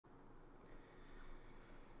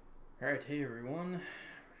Alright, hey everyone.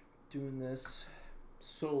 Doing this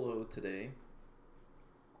solo today.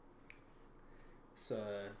 This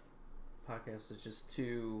podcast is just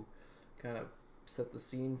to kind of set the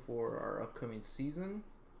scene for our upcoming season,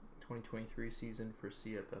 2023 season for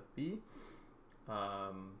CFFB.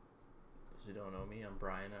 Those who don't know me, I'm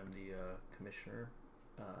Brian. I'm the commissioner,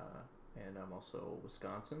 and I'm also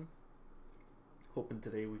Wisconsin. Hoping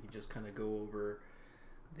today we can just kind of go over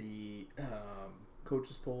the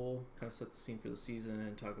coaches poll, kind of set the scene for the season,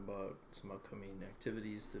 and talk about some upcoming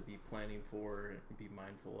activities to be planning for and be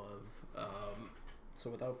mindful of.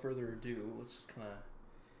 So without further ado, let's just kind of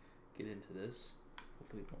get into this.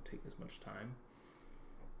 Hopefully it won't take as much time.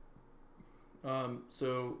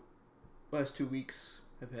 So last 2 weeks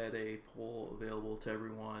I've had a poll available to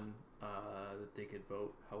everyone that they could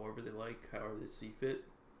vote however they like, however they see fit,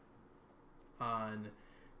 on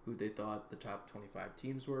who they thought the top 25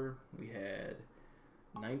 teams were. We had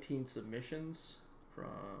 19 submissions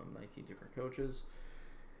from 19 different coaches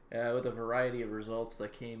with a variety of results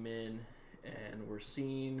that came in and were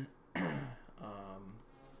seen.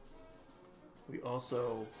 We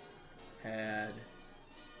also had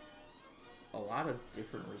a lot of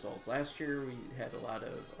different results. Last year we had a lot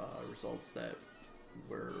of results that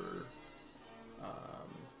were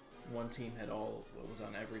one team had all what was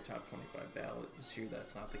on every top 25 ballot. This year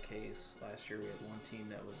that's not the case. Last year we had one team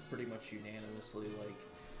that was pretty much unanimously like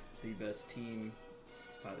the best team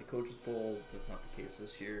by the coaches poll. That's not the case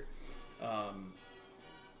this year.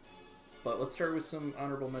 But let's start with some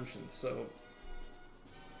honorable mentions. So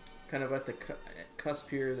kind of at the cusp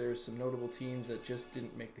here, there's some notable teams that just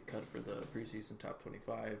didn't make the cut for the preseason top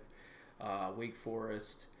 25. Wake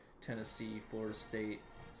Forest, Tennessee, Florida State,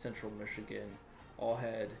 Central Michigan all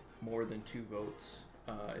had more than 2 votes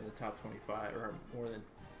in the top 25, or more than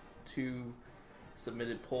 2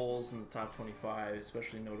 submitted polls in the top 25,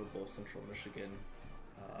 especially notable Central Michigan.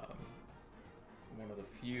 One of the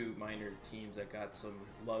few minor teams that got some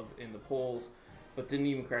love in the polls, but didn't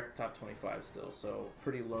even crack the top 25 still. So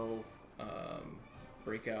pretty low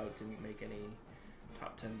breakout, didn't make any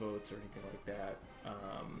top 10 votes or anything like that.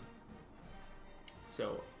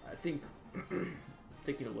 So I think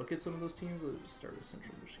taking a look at some of those teams, let's start with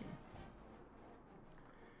Central Michigan.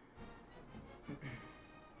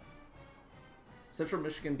 Central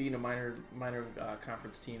Michigan, being a minor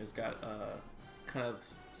conference team, has got kind of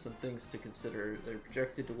some things to consider. They're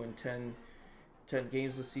projected to win 10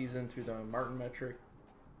 games this season through the Martin metric.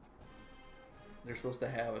 They're supposed to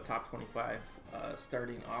have a top 25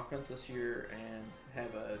 starting offense this year and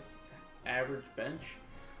have a average bench.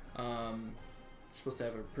 Supposed to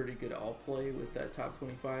have a pretty good all-play with that top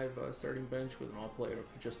 25 starting bench, with an all-play of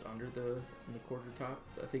just under in the quarter top.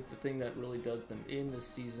 I think the thing that really does them in this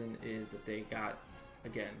season is that they got,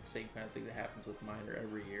 again, same kind of thing that happens with minor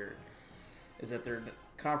every year, is that their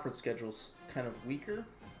conference schedule's kind of weaker,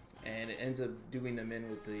 and it ends up doing them in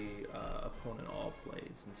with the opponent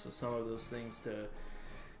all-plays. And so some of those things to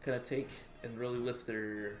kind of take and really lift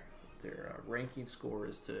their ranking score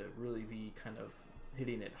is to really be kind of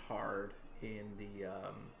hitting it hard in the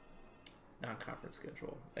non-conference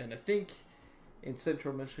schedule. And I think in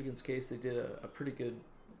Central Michigan's case, they did a pretty good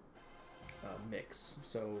mix.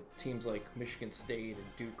 So teams like Michigan State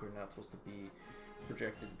and Duke are not supposed to be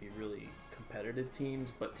projected to be really competitive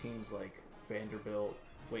teams, but teams like Vanderbilt,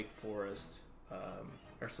 Wake Forest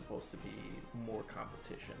are supposed to be more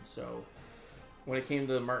competition. So when it came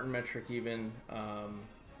to the Martin metric, even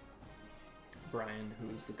Brian,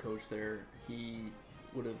 who's the coach there, he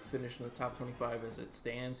would have finished in the top 25 as it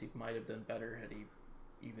stands. He might have done better had he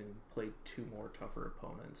even played 2 more tougher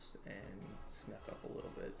opponents and snuck up a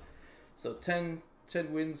little bit. So 10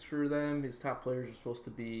 wins for them. His top players are supposed to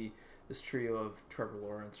be this trio of Trevor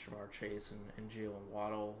Lawrence, Jamar Chase, and Jalen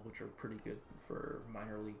Waddle, which are pretty good for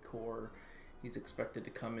minor league core. He's expected to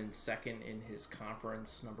come in second in his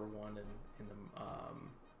conference, number 1 in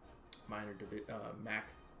the MAC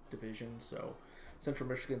division. So Central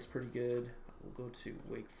Michigan's pretty good. We'll go to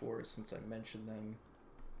Wake Forest since I mentioned them.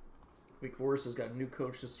 Wake Forest has got a new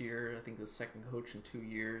coach this year. I think the second coach in 2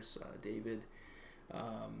 years, David.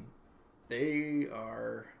 They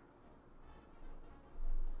are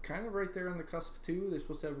kind of right there on the cusp too. They're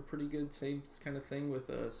supposed to have a pretty good same kind of thing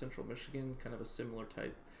with Central Michigan, kind of a similar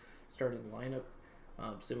type starting lineup,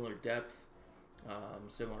 similar depth,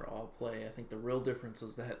 similar all play. I think the real difference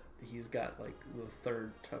is that he's got like the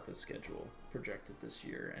 3rd toughest schedule projected this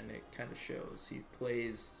year, and it kind of shows. He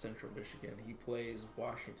plays Central Michigan, he plays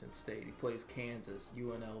Washington State, he plays Kansas,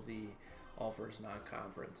 UNLV, all for his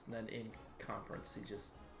non-conference, and then in conference he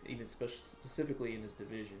just, even specifically in his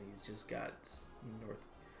division, he's just got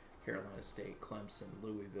Carolina State, Clemson,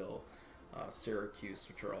 Louisville, Syracuse,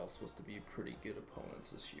 which are all supposed to be pretty good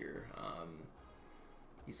opponents this year.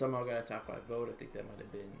 He somehow got a top 5 vote. I think that might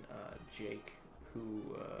have been Jake, who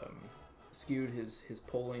skewed his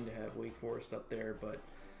polling to have Wake Forest up there, but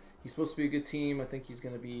he's supposed to be a good team. I think he's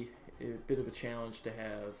going to be a bit of a challenge to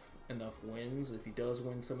have enough wins. If he does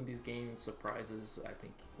win some of these games, surprises, I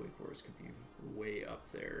think Wake Forest could be way up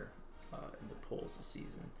there in the polls this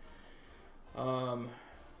season.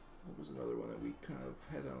 What was another one that we kind of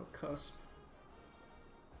had on the cusp?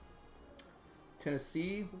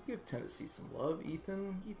 Tennessee. We'll give Tennessee some love.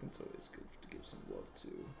 Ethan's always good to give some love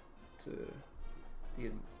to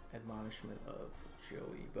the admonishment of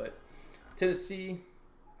Joey. But Tennessee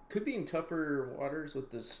could be in tougher waters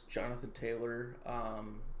with this Jonathan Taylor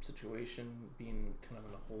situation, being kind of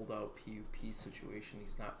in a holdout PUP situation.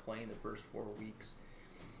 He's not playing the first 4 weeks,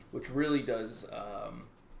 which really does, I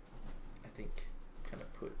think, kind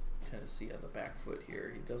of put Tennessee on the back foot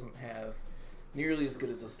here. He doesn't have nearly as good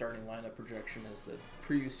as a starting lineup projection as the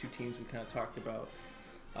previous 2 teams we kind of talked about.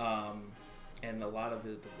 And a lot of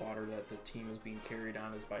the water that the team is being carried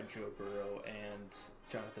on is by Joe Burrow and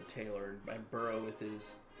Jonathan Taylor. And Burrow with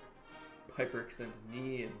his hyperextended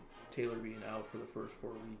knee and Taylor being out for the first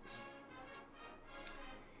 4 weeks.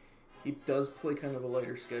 He does play kind of a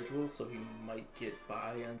lighter schedule, so he might get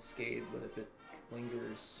by unscathed, but if it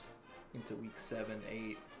lingers into week 7,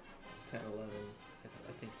 8, 10, 11,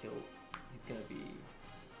 I think he's going to be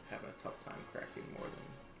having a tough time cracking more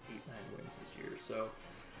than 8, 9 wins this year. So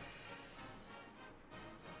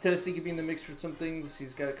Tennessee could be in the mix for some things.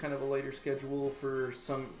 He's got kind of a lighter schedule for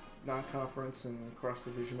some non-conference and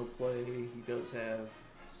cross-divisional play. He does have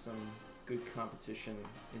some good competition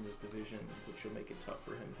in his division, which will make it tough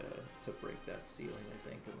for him to break that ceiling, I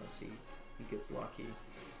think, unless he gets lucky.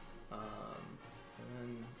 And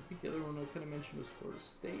then I think the other one I kind of mentioned was Florida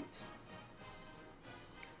State.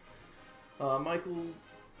 Michael's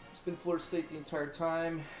been Florida State the entire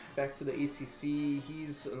time. Back to the ACC.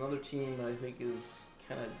 He's another team that I think is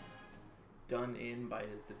kind of done in by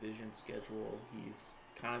his division schedule. He's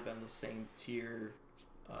kind of in the same tier,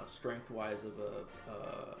 strength-wise, of a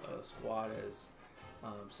squad as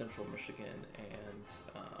Central Michigan and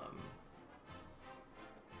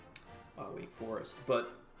Wake Forest.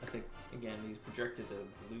 But I think, again, he's projected to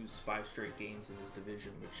lose 5 straight games in his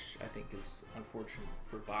division, which I think is unfortunate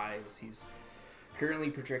for buys. He's currently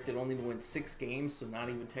projected only to win 6 games, so not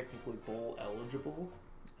even technically bowl eligible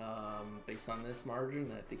based on this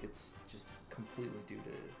margin. I think it's just completely due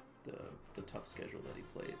to the tough schedule that he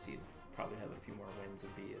plays. He'd probably have a few more wins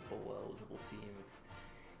and be a bowl eligible team if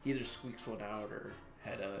he either squeaks one out or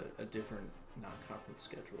had a different non-conference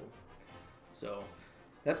schedule. So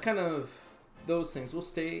that's kind of those things. We'll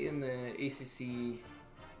stay in the ACC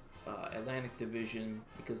Atlantic Division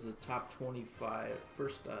because the top 25,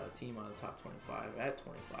 first team on the top 25 at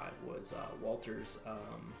 25 was Walter's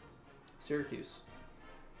Syracuse.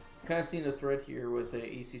 Kind of seeing a thread here with the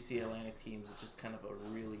ACC Atlantic teams. It's just kind of a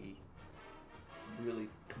really, really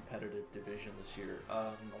competitive division this year.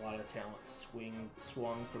 A lot of talent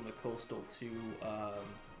swung from the Coastal to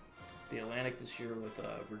the Atlantic this year, with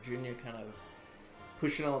Virginia kind of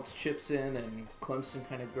pushing all its chips in, and Clemson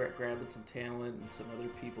kind of grabbing some talent, and some other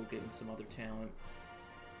people getting some other talent,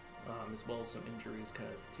 as well as some injuries kind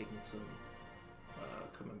of taking some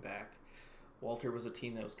coming back. Walter was a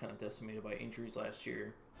team that was kind of decimated by injuries last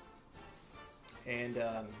year, and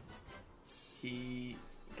he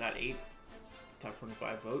got 8 top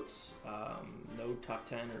 25 votes, no top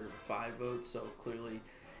 10 or 5 votes, so clearly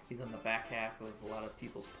he's on the back half of a lot of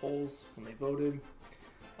people's polls when they voted.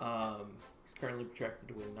 He's currently projected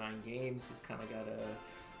to win 9 games. He's kind of got a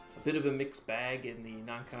bit of a mixed bag in the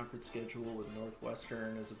non-conference schedule, with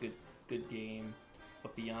Northwestern as a good game.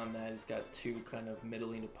 But beyond that, he's got 2 kind of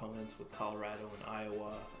middling opponents with Colorado and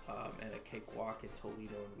Iowa, and a cakewalk at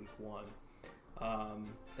Toledo in week 1.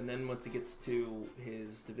 And then once he gets to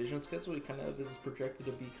his division schedule, he kind of is projected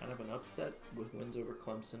to be kind of an upset with wins over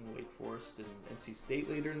Clemson, Wake Forest, and NC State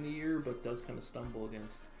later in the year, but does kind of stumble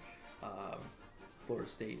against Florida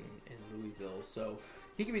State and Louisville. So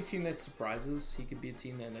he could be a team that surprises. He could be a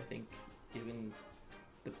team that, I think, given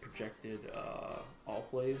the projected all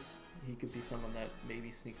plays, he could be someone that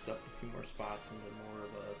maybe sneaks up a few more spots into more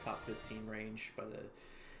of a top 15 range by the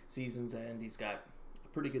season's end. He's got a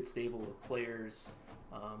pretty good stable of players.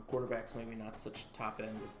 Quarterbacks maybe not such top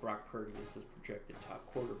end, with Brock Purdy as his projected top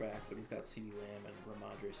quarterback, but he's got CeeDee Lamb and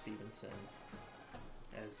Ramondre Stevenson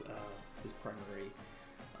as his primary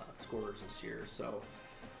scorers this year. So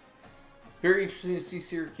very interesting to see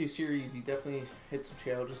Syracuse here. He definitely hit some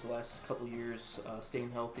challenges the last couple of years,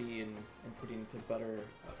 staying healthy and putting into better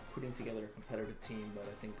putting together a competitive team, but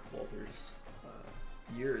I think Walter's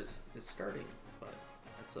year is starting. But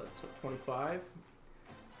that's 25.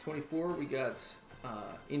 24, we got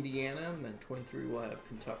Indiana, and then 23 we'll have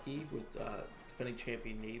Kentucky with defending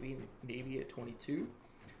champion Navy at 22.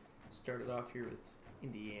 Started off here with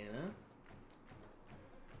Indiana.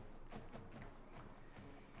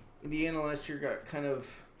 Indiana last year got kind of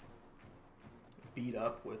beat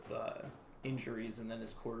up with injuries, and then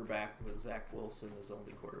his quarterback was Zach Wilson, his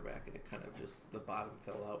only quarterback, and it kind of just, the bottom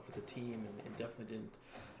fell out for the team, and definitely didn't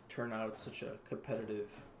turn out such a competitive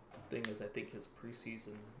thing as I think his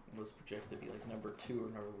preseason was projected to be like number 2 or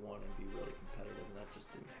number 1 and be really competitive, and that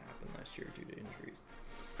just didn't happen last year due to injuries.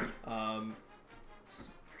 It's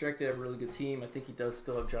projected to have a really good team. I think he does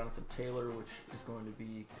still have Jonathan Taylor, which is going to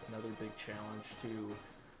be another big challenge to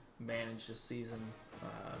manage this season.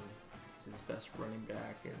 He's his best running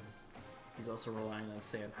back, and he's also relying on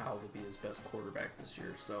Sam Howell to be his best quarterback this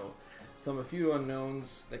year. So a few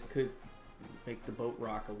unknowns that could make the boat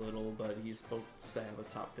rock a little, but he's supposed to have a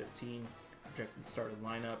top 15 projected starting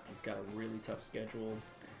lineup. He's got a really tough schedule,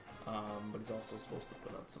 but he's also supposed to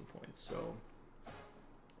put up some points. So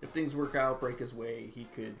if things work out, break his way, he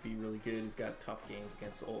could be really good. He's got tough games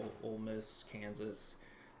against Ole Miss, Kansas,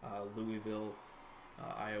 Louisville.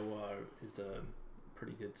 Iowa is a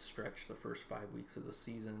pretty good stretch the first 5 weeks of the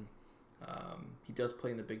season. He does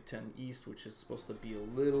play in the Big Ten East, which is supposed to be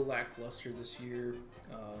a little lackluster this year,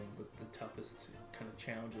 with the toughest kind of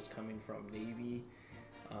challenges coming from Navy.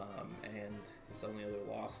 And his only other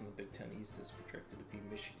loss in the Big Ten East is projected to be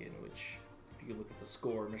Michigan, which, if you look at the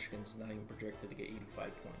score, Michigan's not even projected to get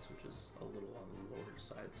 85 points, which is a little on the lower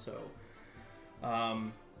side. So,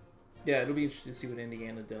 yeah, it'll be interesting to see what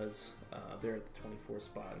Indiana does. They're at the 24th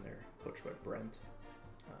spot, and they're coached by Brent.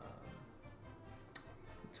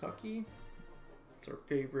 Kentucky, it's our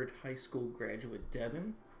favorite high school graduate,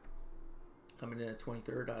 Devin, coming in at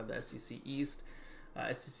 23rd out of the SEC East.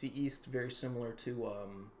 SEC East, very similar to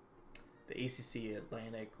the ACC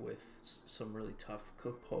Atlantic, with some really tough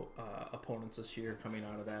opponents this year coming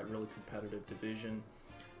out of that really competitive division.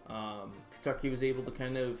 Kentucky was able to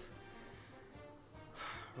kind of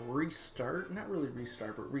not really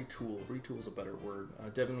restart, but retool. Retool is a better word.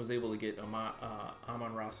 Devin was able to get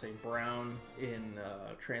Amon-Ra St. Brown in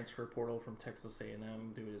transfer portal from Texas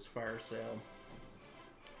A&M due to his fire sale.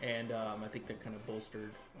 And I think that kind of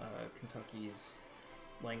bolstered Kentucky's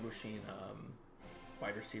languishing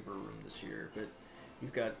wide receiver room this year. But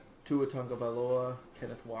he's got Tua Tagovailoa,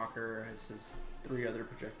 Kenneth Walker as his 3 other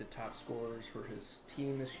projected top scorers for his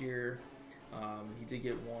team this year. He did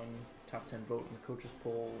get 1 top 10 vote in the coaches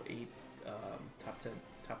poll, 8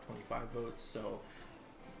 top 25 votes. So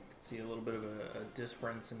you can see a little bit of a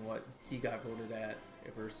difference in what he got voted at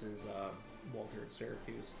versus Walter at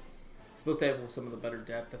Syracuse. He's supposed to have some of the better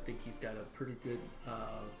depth. I think he's got a pretty good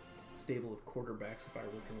stable of quarterbacks, if I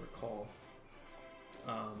can recall.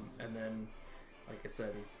 And then, like I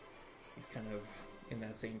said, he's kind of in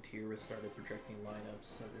that same tier as started projecting lineups.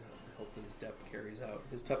 So hopefully his depth carries out.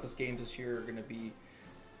 His toughest games this year are going to be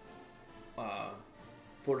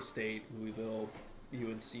Florida State, Louisville,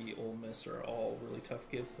 UNC, Ole Miss are all really tough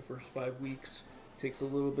games the first 5 weeks. Takes a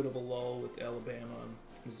little bit of a lull with Alabama,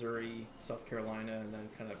 Missouri, South Carolina, and then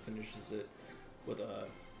kind of finishes it with a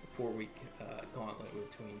 4-week gauntlet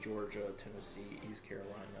between Georgia, Tennessee, East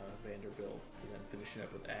Carolina, Vanderbilt, and then finishing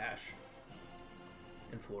up with Ash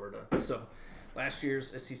in Florida. So last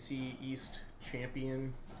year's SEC East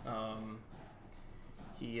champion,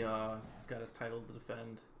 he's got his title to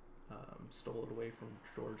defend. Stole it away from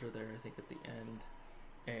Georgia there, I think, at the end.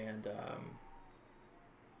 And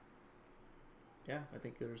yeah, I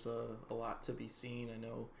think there's a lot to be seen. I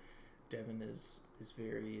know Devin is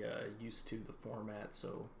very used to the format,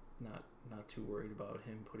 so not too worried about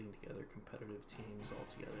him putting together competitive teams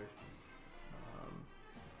altogether.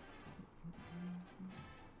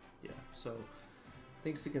 Yeah, so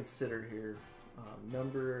things to consider here.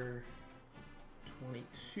 Number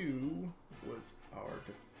 22 was our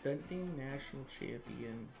defending national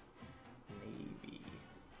champion, Navy.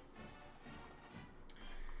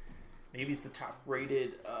 Navy's the top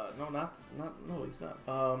rated, no, he's not.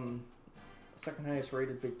 Second highest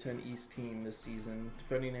rated Big Ten East team this season.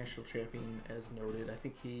 Defending national champion, as noted. I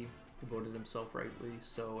think he voted himself rightly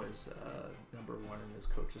so as number 1 in his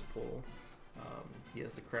coach's poll. He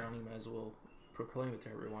has the crown, he might as well proclaim it to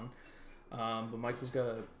everyone. But Michael's got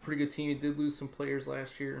a pretty good team. He did lose some players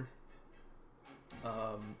last year.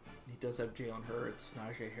 He does have Jalen Hurts,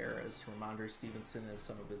 Najee Harris, Ramondre Stevenson as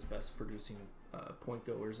some of his best producing point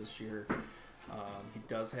goers this year. He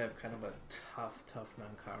does have kind of a tough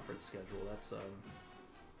non-conference schedule. That's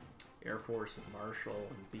Air Force and Marshall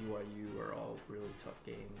and BYU are all really tough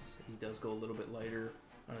games. He does go a little bit lighter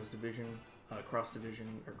on his division, cross-division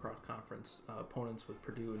or cross-conference opponents with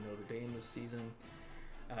Purdue and Notre Dame this season.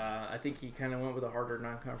 I think he kind of went with a harder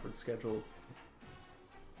non-conference schedule,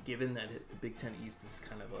 given that the Big Ten East is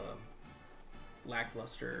kind of a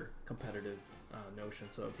lackluster competitive notion.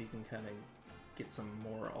 So if he can kind of get some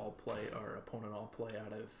more all-play or opponent all-play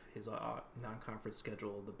out of his non-conference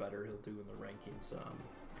schedule, the better he'll do in the rankings.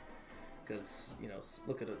 Because, you know,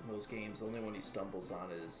 look at those games, the only one he stumbles on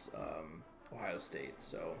is Ohio State.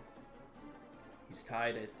 So he's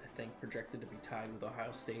tied, I think, projected to be tied with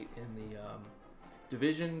Ohio State in the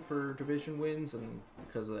division for division wins, and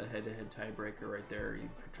because of that head-to-head tiebreaker right there, he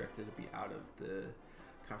projected to be out of the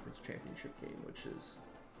conference championship game, which is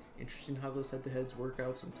interesting how those head-to-heads work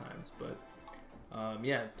out sometimes. But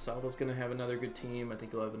yeah, Salvo's going to have another good team. I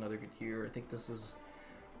think he'll have another good year. I think this is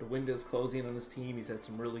the window's closing on his team. He's had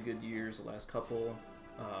some really good years the last couple.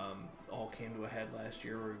 All came to a head last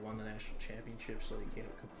year where he won the national championship, so he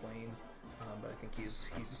can't complain. But I think he's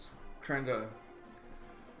trying to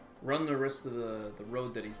run the rest of the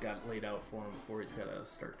road that he's got laid out for him before he's got to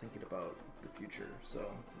start thinking about the future. So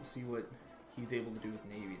we'll see what he's able to do with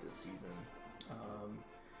Navy this season.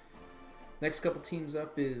 Next couple teams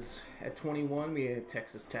up is at 21, we have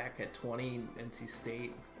Texas Tech. At 20, NC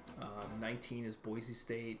State. 19 is Boise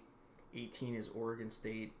State. 18 is Oregon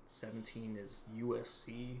State. 17 is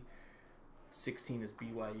USC. 16 is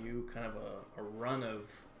BYU. Kind of a run of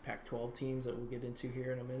Pac-12 teams that we'll get into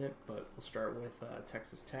here in a minute, but we'll start with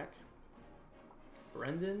Texas Tech.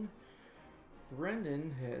 Brendan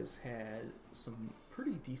has had some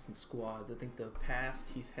pretty decent squads. I think the past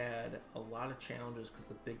he's had a lot of challenges because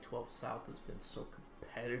the Big 12 South has been so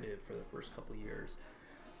competitive for the first couple of years.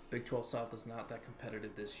 Big 12 South is not that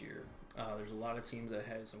competitive this year. There's a lot of teams that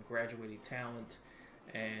had some graduating talent,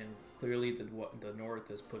 and clearly the North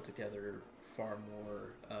has put together far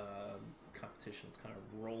more competition. It's kind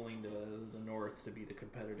of rolling to the North to be the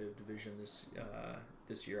competitive division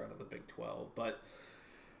this year out of the Big 12. But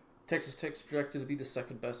Texas Tech's projected to be the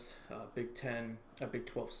second best Big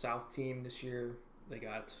 12 South team this year. They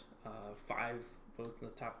got 5 votes in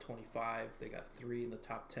the top 25. They got 3 in the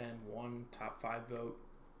top 10, 1 top 5 vote.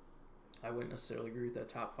 I wouldn't necessarily agree with that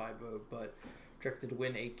top 5 vote, but projected to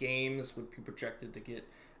win 8 games, would be projected to get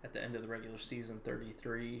at the end of the regular season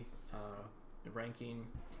 33 ranking.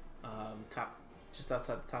 Just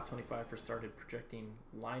outside the top 25 for started projecting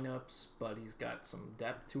lineups, but he's got some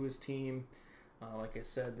depth to his team. Like I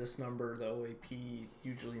said, this number, the OAP,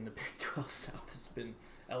 usually in the Big 12 South, has been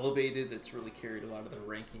elevated. It's really carried a lot of the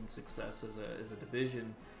ranking success as a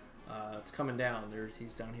division. It's coming down.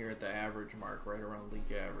 He's down here at the average mark, right around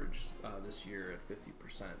league average this year at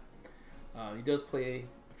 50%. He does play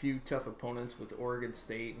a few tough opponents with Oregon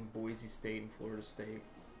State and Boise State and Florida State.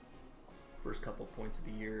 First couple of points of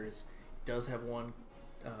the year he does have one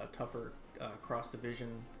tougher cross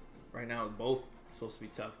division right now. Both supposed to be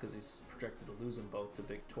tough because he's projected to lose in both the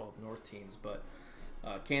Big 12 North teams. But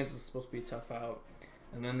Kansas is supposed to be a tough out.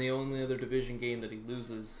 And then the only other division game that he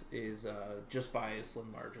loses is just by a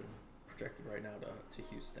slim margin, projected right now to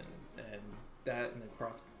Houston. And that and the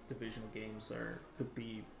cross-divisional games could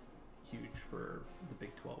be huge for the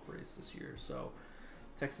Big 12 race this year. So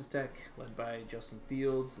Texas Tech, led by Justin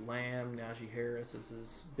Fields, Lamb, Najee Harris, is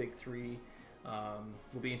his big 3.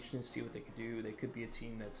 Will be interesting to see what they could do. They could be a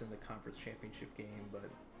team that's in the conference championship game, but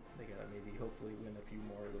they got to maybe hopefully win a few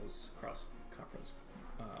more of those cross-conference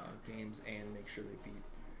games and make sure they beat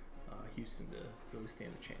Houston to really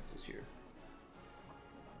stand a chance this year.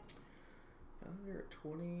 They're at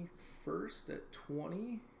 21st. At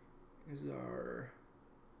 20 is our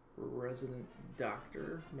resident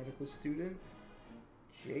doctor, medical student,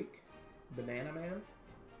 Jake, Banana Man.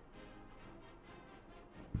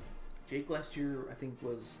 Jake last year, I think,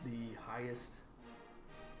 was the highest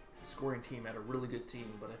scoring team, had a really good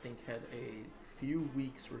team, but I think had a few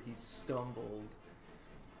weeks where he stumbled.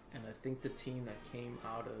 And I think the team that came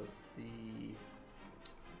out of the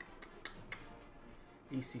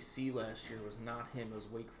ACC last year was not him, it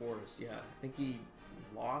was Wake Forest. Yeah, I think he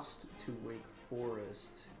lost to Wake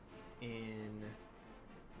Forest in...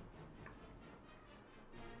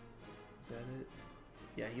 Is that it?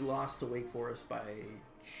 Yeah, he lost to Wake Forest by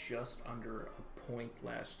just under a point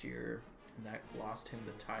last year, and that lost him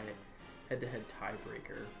the head-to-head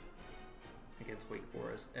tiebreaker against Wake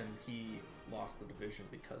Forest, and he lost the division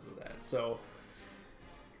because of that. So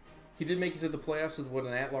he did make it to the playoffs with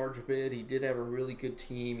an at-large bid. He did have a really good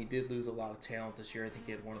team. He did lose a lot of talent this year. I think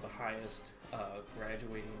he had one of the highest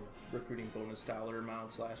graduating recruiting bonus dollar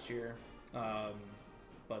amounts last year.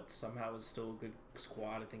 but somehow is still a good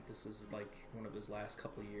squad. I think this is like one of his last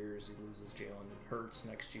couple of years. He loses Jalen Hurts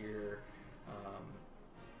next year,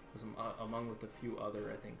 among with a few other,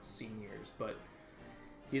 I think, seniors. But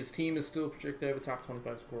his team is still projected to have a top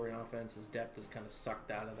 25 scoring offense. His depth is kind of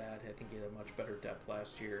sucked out of that. I think he had a much better depth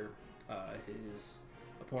last year. His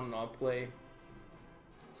opponent on play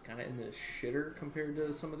is kind of in the shitter compared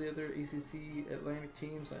to some of the other ACC Atlantic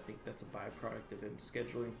teams. I think that's a byproduct of him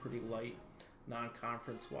scheduling pretty light,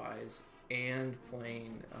 non-conference wise, and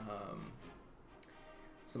playing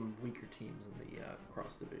some weaker teams in the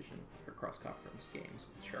cross-division or cross-conference games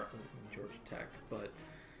with Charlotte and Georgia Tech. But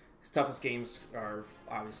his toughest games are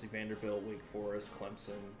obviously Vanderbilt, Wake Forest,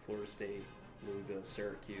 Clemson, Florida State, Louisville,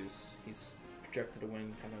 Syracuse. He's projected to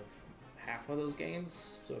win kind of half of those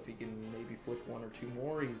games, so if he can maybe flip one or two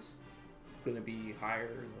more, he's going to be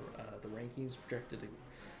higher in the rankings. Projected to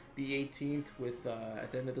be 18th with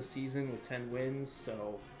at the end of the season with 10 wins,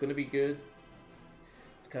 so going to be good.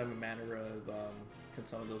 It's kind of a matter of can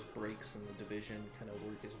some of those breaks in the division kind of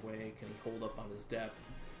work his way? Can he hold up on his depth?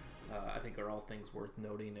 I think are all things worth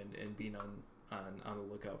noting and being on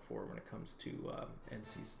the lookout for when it comes to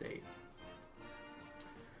NC State.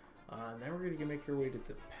 Now we're going to make our way to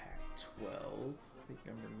the Pac-12. I think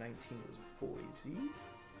number 19 was Boise.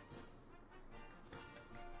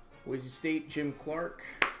 Boise State, Jim Clark.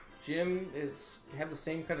 Jim has had the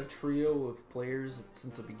same kind of trio of players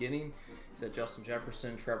since the beginning. He's had Justin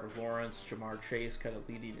Jefferson, Trevor Lawrence, Jamar Chase kind of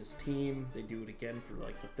leading his team. They do it again for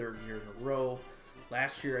like the third year in a row.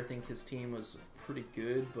 Last year, I think his team was pretty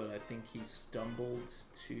good, but I think he stumbled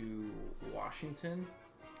to Washington.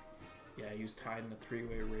 Yeah, he was tied in a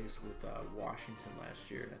three-way race with Washington last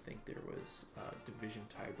year, and I think there was division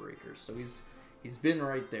tiebreakers. So he's been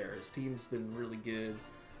right there. His team's been really good.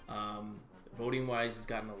 Voting-wise, he's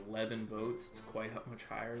gotten 11 votes. It's quite much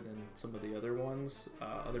higher than some of the other ones.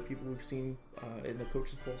 Other people we've seen in the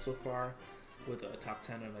coaches poll so far, with a top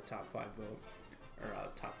 10 and a top 5 vote, or a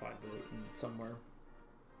top 5 vote somewhere.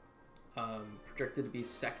 Projected to be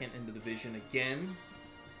second in the division again,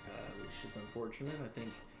 which is unfortunate. I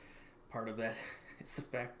think part of that is the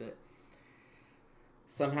fact that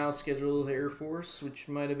somehow scheduled Air Force, which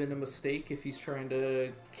might have been a mistake if he's trying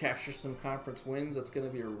to capture some conference wins. That's going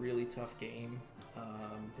to be a really tough game.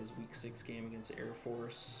 His Week 6 game against Air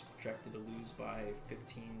Force, projected to lose by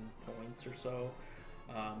 15 points or so.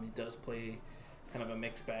 He does play kind of a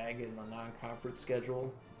mixed bag in the non-conference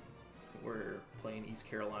schedule. We're playing East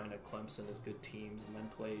Carolina, Clemson as good teams, and then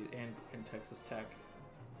and Texas Tech,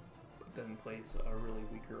 but then plays a really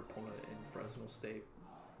weaker opponent in Fresno State.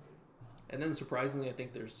 And then surprisingly, I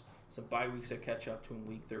think there's some bye weeks that catch up to him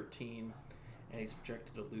Week 13, and he's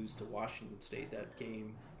projected to lose to Washington State. That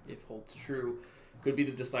game, if holds true, could be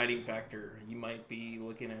the deciding factor. He might be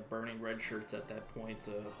looking at burning red shirts at that point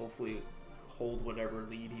to hopefully hold whatever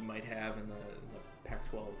lead he might have in the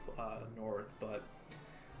Pac-12 North, but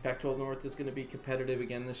Pac-12 North is going to be competitive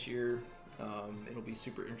again this year. It'll be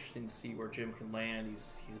super interesting to see where Jim can land.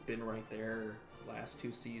 He's been right there the last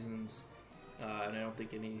 2 seasons, and I don't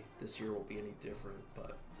think this year will be any different.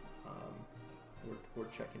 But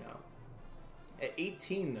worth checking out. At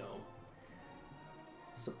 18, though,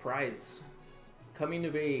 surprise, coming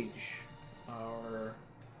of age, our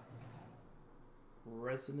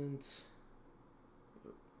resident.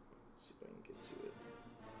 Let's see if I can get to it.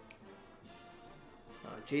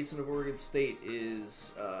 Jason of Oregon State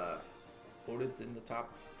is voted in the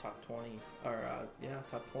top 20,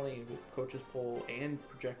 top 20 with coaches poll, and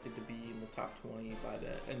projected to be in the top 20 by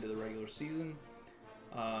the end of the regular season.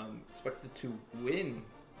 Expected to win,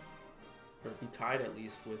 or be tied at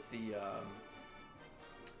least, with the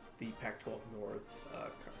Pac-12 North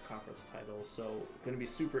conference title. So going to be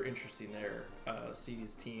super interesting there. See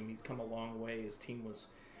his team. He's come a long way. His team was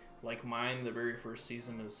like mine the very first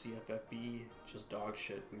season of CFFB, just dog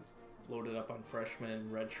shit. We loaded up on freshmen,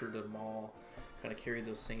 redshirted them all, kind of carried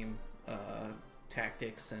those same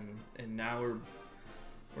tactics, and now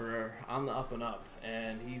we're on the up and up.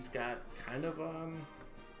 And he's got kind of a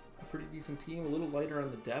pretty decent team, a little lighter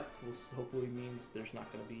on the depth, which hopefully means there's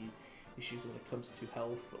not going to be issues when it comes to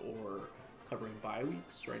health or covering bye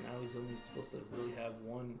weeks. Right now he's only supposed to really have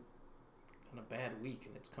one kind of bad week,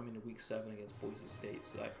 and it's coming to Week 7 against Boise State,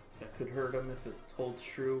 so that could hurt him if it holds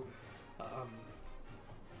true.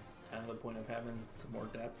 Kind of the point of having some more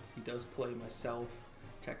depth. He does play myself,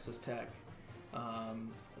 Texas Tech.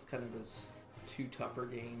 That's kind of his 2 tougher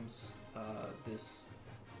games this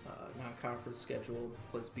non-conference schedule.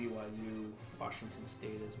 Plays BYU, Washington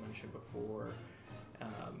State, as mentioned before,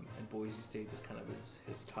 and Boise State is kind of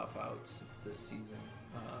his tough outs this season.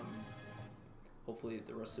 hopefully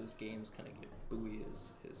the rest of his games kind of get buoy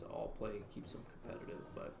his all play keeps him competitive.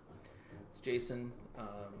 But it's Jason.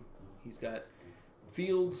 He's got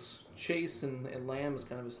Fields, Chase, and Lamb as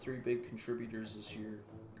kind of his three big contributors this year.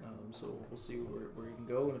 So we'll see where he can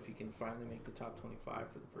go and if he can finally make the top 25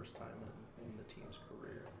 for the first time in the team's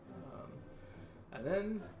career. And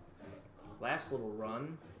then last little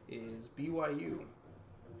run is BYU.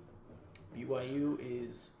 BYU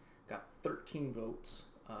is got 13 votes.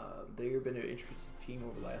 They've been an interesting team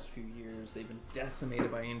over the last few years. They've been decimated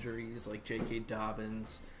by injuries like J.K.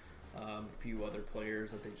 Dobbins, a few other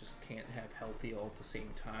players that they just can't have healthy all at the same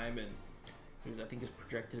time. And I think, is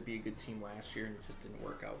projected to be a good team last year, and it just didn't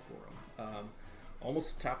work out for them.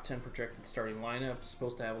 Almost a top 10 projected starting lineup.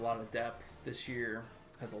 Supposed to have a lot of depth this year.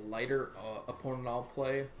 Has a lighter opponent all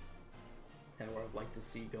play. And what I'd like to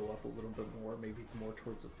see go up a little bit more, maybe more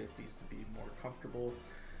towards the 50s to be more comfortable.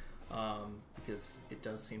 Because it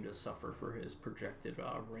does seem to suffer for his projected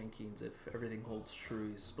rankings. If everything holds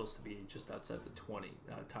true, he's supposed to be just outside the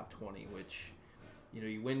top 20, which,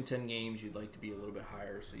 you win 10 games, you'd like to be a little bit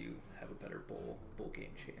higher so you have a better bowl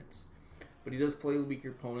game chance. But he does play weaker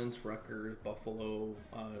opponents, Rutgers, Buffalo,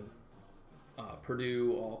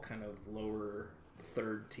 Purdue, all kind of lower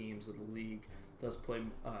third teams of the league. Does play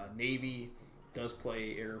Navy, does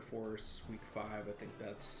play Air Force week 5. I think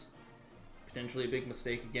that's potentially a big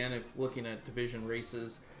mistake again if looking at division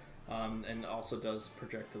races, and also does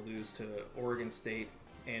project to lose to Oregon State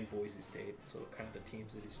and Boise State, so kind of the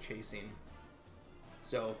teams that he's chasing.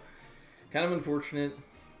 So kind of unfortunate.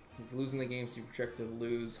 He's losing the games he projected to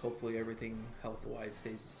lose. Hopefully everything health-wise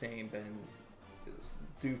stays the same. Ben is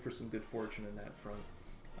due for some good fortune in that front.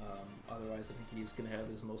 Otherwise, I think he's going to have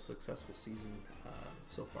his most successful season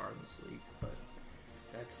so far in this league. But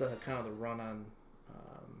that's kind of the run on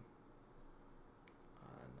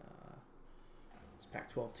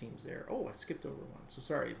Pac-12 teams there. Oh, I skipped over one. So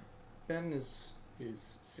sorry. Ben is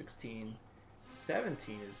 16.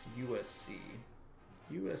 17 is USC.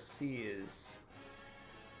 USC is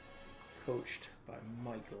coached by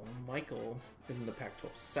Michael. Michael is in the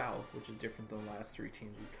Pac-12 South, which is different than the last three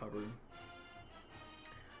teams we covered.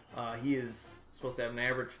 He is supposed to have an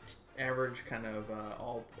average kind of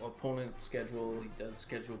all opponent schedule. He does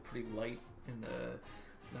schedule pretty light in the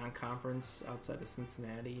non-conference outside of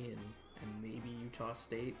Cincinnati and maybe Utah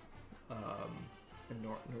State and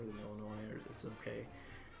Northern Illinois. It's okay.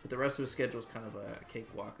 But the rest of his schedule is kind of a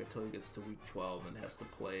cakewalk until he gets to week 12 and has to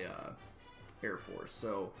play Air Force.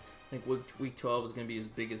 So I think week 12 is going to be his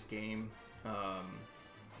biggest game.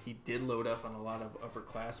 He did load up on a lot of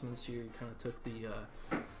upperclassmen this year. He kind of took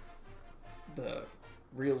the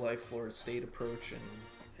real-life Florida State approach and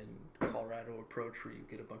Colorado approach where you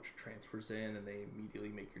get a bunch of transfers in and they immediately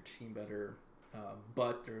make your team better.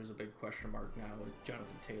 But there is a big question mark now with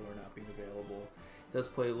Jonathan Taylor not being available. He does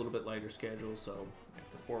play a little bit lighter schedule, so if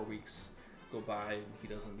the 4 weeks go by and he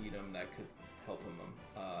doesn't need him, that could help him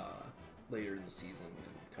later in the season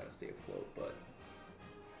and kind of stay afloat. But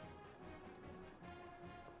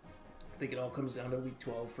I think it all comes down to week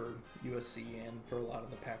 12 for USC and for a lot of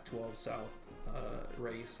the Pac-12 South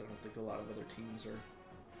race. I don't think a lot of other teams are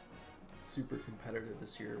super competitive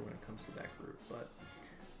this year when it comes to that group, but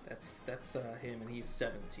that's him, and he's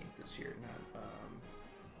 17th this year,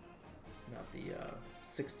 not the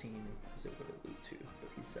 16 as it would allude to,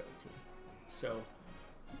 but he's 17. So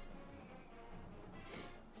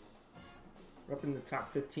we're up in the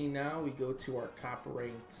top 15 now. We go to our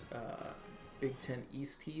top-ranked Big Ten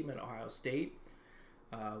East team at Ohio State.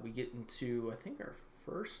 We get into, I think, our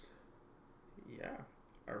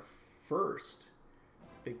first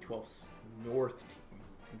Big 12 North team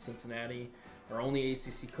in Cincinnati. Our only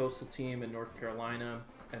ACC Coastal team in North Carolina,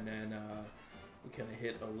 and then we kind of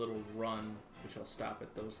hit a little run, which I'll stop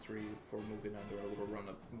at those three before moving on to our little run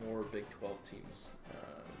of more Big 12 teams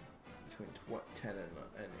between 10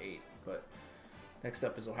 and 8. But next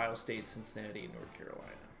up is Ohio State, Cincinnati, and North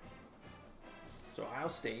Carolina. So Ohio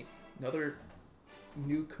State, another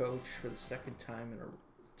new coach for the second time in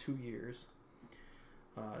 2 years.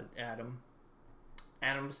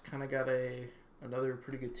 Adam's kind of got another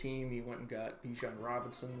pretty good team. He went and got Bijan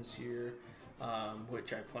Robinson this year,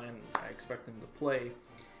 which I expect him to play.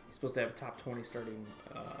 He's supposed to have a top 20 starting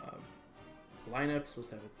lineup. He's supposed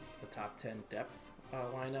to have a top 10 depth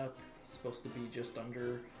lineup. He's supposed to be just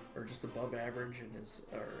under or just above average in his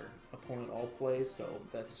opponent all play, so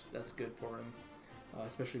that's good for him.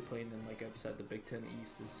 Especially playing in, like I've said, the Big Ten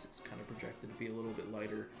East is kind of projected to be a little bit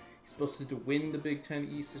lighter. He's supposed to win the Big Ten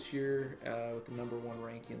East this year with the number 1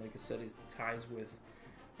 ranking. Like I said, he ties with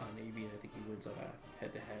Navy, and I think he wins on a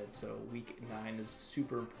head-to-head. So week 9 is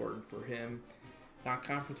super important for him.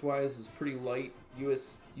 Non-conference wise is pretty light.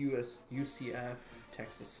 UCF,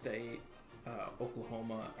 Texas State,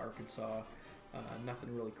 Oklahoma, Arkansas.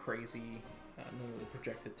 Nothing really crazy. None of the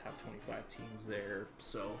projected top 25 teams there.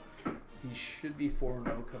 So he should be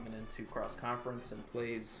 4-0 coming into cross-conference and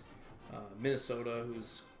plays Minnesota,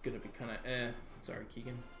 who's going to be kind of Sorry,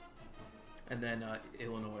 Keegan. And then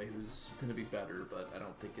Illinois, who's going to be better, but I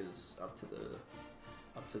don't think is up to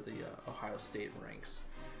the Ohio State ranks.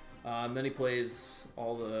 And then he plays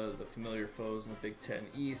all the familiar foes in the Big Ten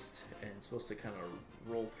East, and supposed to kind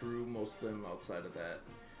of roll through most of them outside of that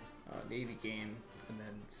Navy game, and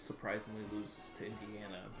then surprisingly loses to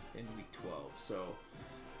Indiana in Week 12. So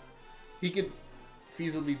he could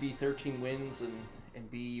feasibly be 13 wins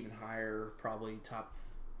and be even higher, probably top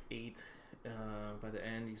 8 by the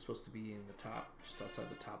end. He's supposed to be in the top, just outside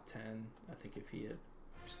the top 10. I think if he had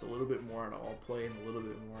just a little bit more out of all play and a little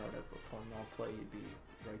bit more out of opponent all play, he'd be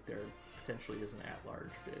right there, potentially as an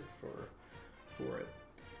at-large bid for it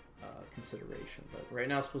consideration. But right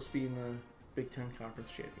now it's supposed to be in the Big Ten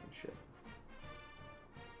Conference Championship.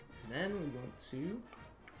 And then we went to,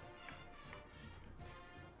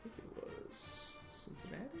 I think it was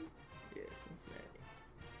Cincinnati? Yeah, Cincinnati.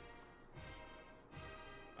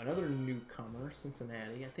 Another newcomer,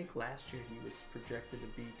 Cincinnati. I think last year he was projected to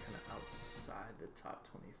be kind of outside the top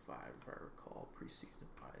 25, if I recall, preseason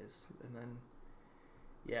wise. And then,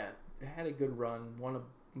 yeah, it had a good run.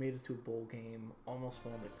 Made it to a bowl game, almost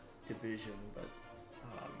won the division, but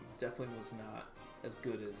definitely was not as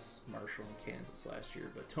good as Marshall and Kansas last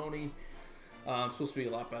year. But Tony, supposed to be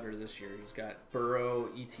a lot better this year. He's got Burrow,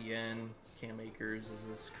 ETN, Cam Akers as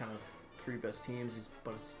his kind of 3 best teams.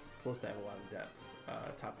 But it's supposed to have a lot of depth.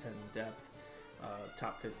 Top 10 in depth,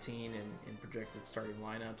 top 15 in projected starting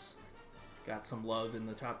lineups. Got some love in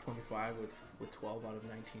the top 25 with 12 out of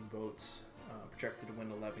 19 votes. Projected to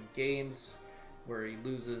win 11 games. Where he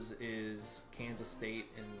loses is Kansas State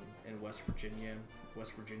and West Virginia.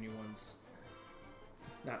 West Virginia one's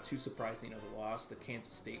not too surprising of a loss. The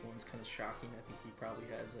Kansas State one's kind of shocking. I think he probably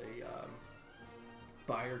has a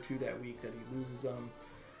bye or two that week that he loses them.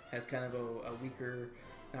 Has kind of a weaker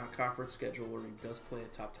conference schedule where he does play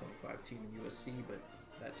a top 25 team in USC, but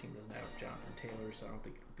that team doesn't have Jonathan Taylor, so I don't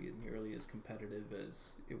think it would be nearly as competitive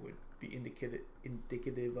as it would be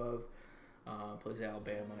indicative of. Plays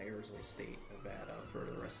Alabama, Arizona State, Nevada for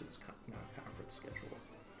the rest of his non-conference schedule.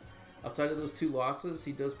 Outside of those 2 losses,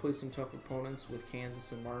 he does play some tough opponents with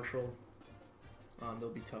Kansas and Marshall. They'll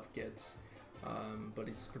be tough gets, but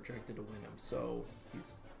he's projected to win them. So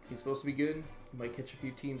he's supposed to be good. He might catch a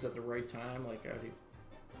few teams at the right time, like I already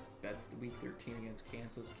bet the Week 13 against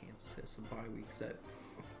Kansas. Kansas has some bye weeks that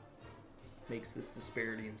makes this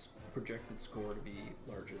disparity in projected score to be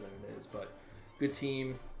larger than it is. But good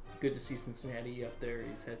team. Good to see Cincinnati up there.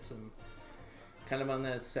 He's had some kind of on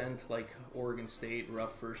that ascent, like Oregon State,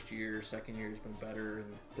 rough first year, second year has been better, and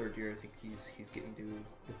third year I think he's getting to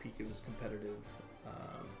the peak of his competitive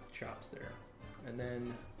chops there. And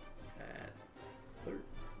then at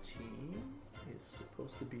 13 is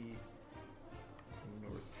supposed to be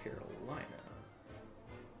North Carolina.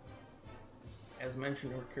 As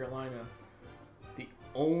mentioned, North Carolina, the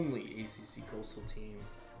only ACC Coastal team,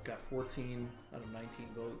 got 14 out of 19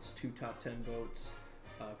 votes, 2 top 10 votes,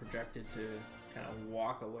 projected to kind of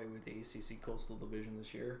walk away with the ACC Coastal Division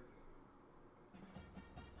this year.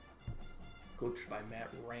 Coached by Matt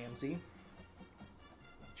Ramsey.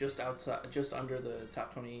 Just under the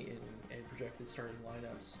top 20 in projected starting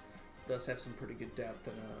lineups. Does have some pretty good depth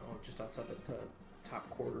and just outside the top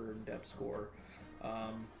quarter in depth score.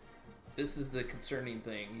 This is the concerning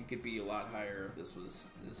thing. He could be a lot higher if this was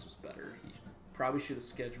better. He probably should have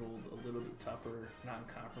scheduled a little bit tougher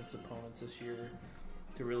non-conference opponents this year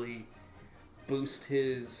to really boost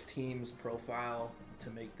his team's profile to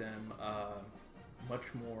make them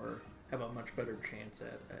have a much better chance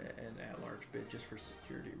at an at-large bid just for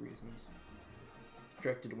security reasons.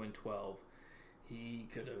 Projected to win 12. He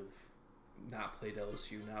could have not played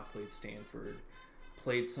LSU, not played Stanford,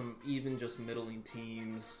 played some even just middling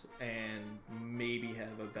teams, and maybe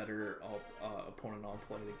have a better opponent all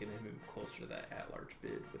play to get him closer to that at-large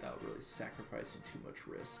bid without really sacrificing too much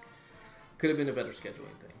risk. Could have been a better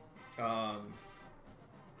scheduling thing.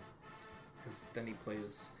 Because then he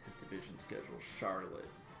plays his division schedule: Charlotte,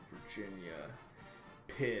 Virginia,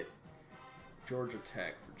 Pitt, Georgia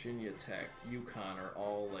Tech, Virginia Tech, UConn are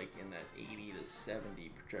all like in that 80 to 70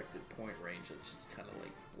 projected point range. It's just kind of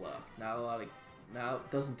like bluff. Not a lot of. Now,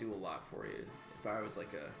 it doesn't do a lot for you. If I was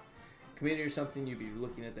like a committee or something, you'd be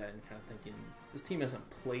looking at that and kind of thinking, this team hasn't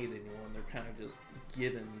played anyone. They're kind of just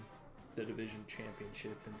given the division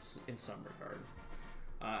championship in some regard.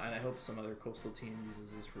 And I hope some other coastal team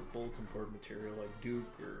uses this for bulletin board material, like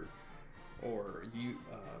Duke or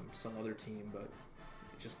some other team. But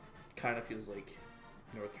it just kind of feels like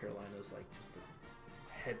North Carolina is like just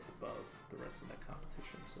heads above the rest of that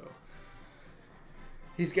competition. So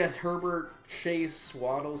he's got Herbert, Chase,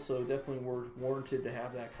 Waddle, so definitely warranted to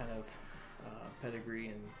have that kind of pedigree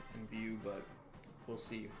in view. But we'll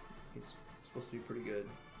see. He's supposed to be pretty good.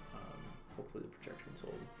 Hopefully the projections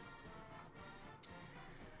hold.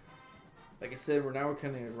 Like I said, we're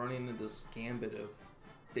kind of running into this gambit of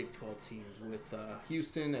Big 12 teams with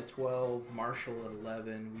Houston at 12, Marshall at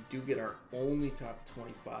 11. We do get our only top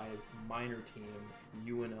 25 minor team,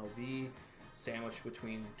 UNLV, sandwiched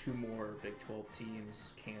between two more Big 12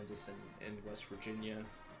 teams, Kansas and West Virginia.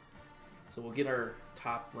 So we'll get our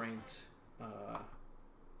top-ranked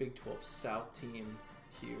Big 12 South team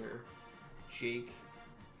here. Jake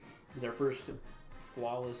is our first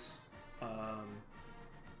flawless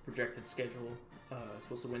projected schedule.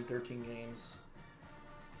 Supposed to win 13 games.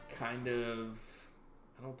 Kind of,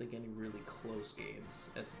 I don't think any really close games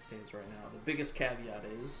as it stands right now. The biggest caveat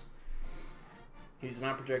is he's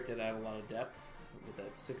not projected to have a lot of depth with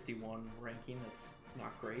that 61 ranking. That's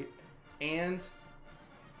not great. And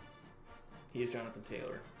he is Jonathan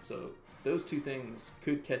Taylor. So those two things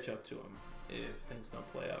could catch up to him if things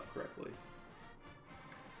don't play out correctly.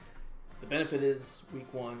 The benefit is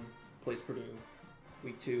week 1 plays Purdue.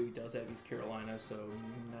 Week 2 he does have East Carolina, so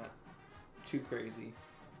not too crazy.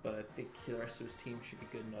 But I think the rest of his team should be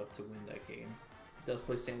good enough to win that game. Does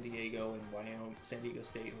play San Diego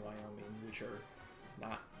State and Wyoming, which are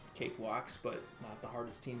not cakewalks, but not the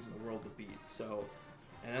hardest teams in the world to beat. So,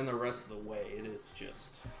 and then the rest of the way, it is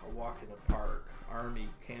just a walk in the park. Army,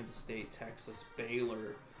 Kansas State, Texas,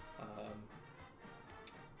 Baylor.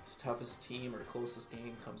 His toughest team or closest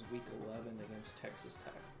game comes week 11 against Texas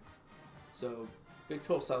Tech. So Big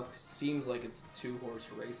 12 South seems like it's a two-horse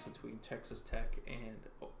race between Texas Tech and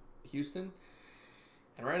Houston.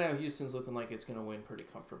 And right now, Houston's looking like it's going to win pretty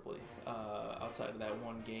comfortably. Outside of that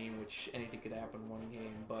one game, which anything could happen one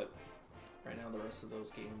game. But right now, the rest of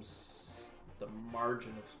those games, the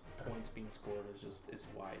margin of points being scored is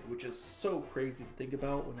wide, which is so crazy to think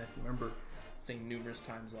about. When I remember saying numerous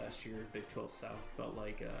times last year, Big 12 South felt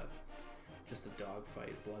like just a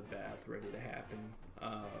dogfight, bloodbath ready to happen.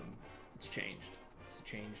 It's changed. It's a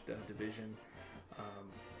changed division.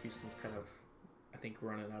 Houston's kind of, I think,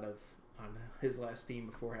 running out of on his last steam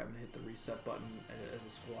before having to hit the reset button as a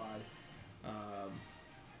squad.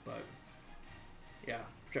 But yeah,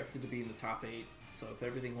 projected to be in the top 8. So if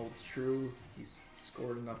everything holds true, he's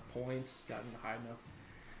scored enough points, gotten a high enough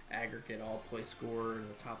aggregate all-play score in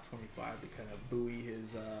the top 25 to kind of buoy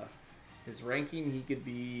his ranking. He could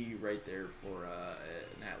be right there for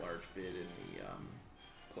an at-large bid in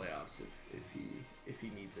the playoffs if he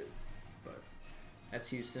needs it. But that's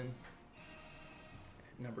Houston.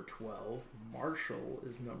 At number 12, Marshall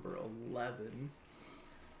is number 11.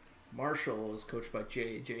 Marshall is coached by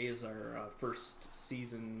Jay. Jay is our first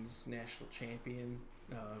season's national champion.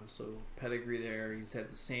 So pedigree there. He's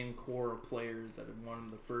had the same core of players that had won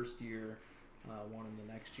him the first year, won him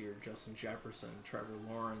the next year. Justin Jefferson, Trevor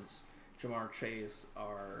Lawrence, Jamar Chase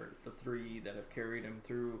are the three that have carried him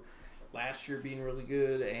through last year being really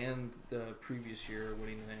good and the previous year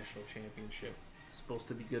winning the national championship. Supposed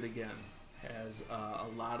to be good again. Has a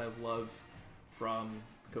lot of love from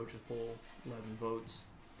the coaches poll. 11 votes,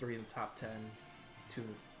 3 in the top 10, two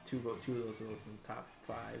of those votes in the top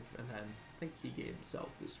 5, and then I think he gave himself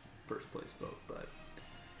his first place vote. But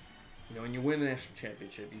you know, when you win a national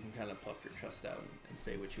championship, you can kind of puff your chest out and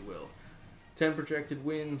say what you will. 10 projected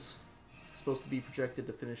wins. Supposed to be projected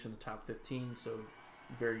to finish in the top 15, so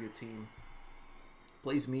very good team.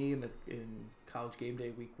 Plays me in College Game Day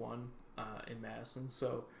week 1 in Madison.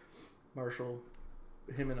 So Marshall,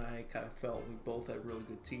 him and I kind of felt we both had really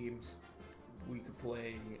good teams. We could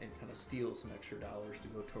play and kind of steal some extra dollars to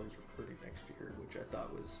go towards recruiting next year, which I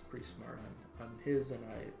thought was pretty smart on his and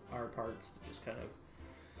our parts to just kind of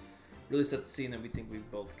really set the scene that we think we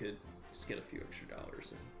both could just get a few extra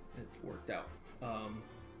dollars, and it worked out.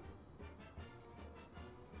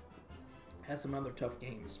 Has some other tough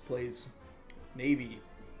games. Plays Navy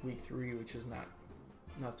week 3, which is not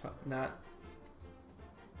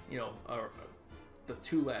you know, the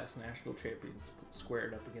two last national champions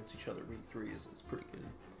squared up against each other. Week 3 is pretty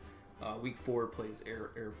good. Week 4 plays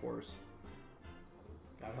Air Force.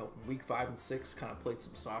 God help him. Week 5 and 6 kind of played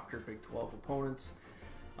some softer Big 12 opponents,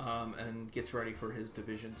 and gets ready for his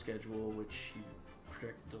division schedule, which he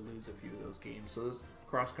projected to lose a few of those games. So those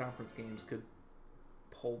cross-conference games could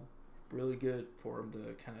hold really good for him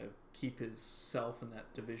to kind of keep himself in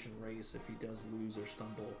that division race if he does lose or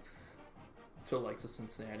stumble to likes of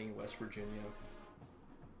Cincinnati and West Virginia.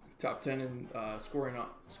 Top 10 in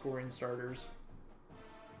scoring starters.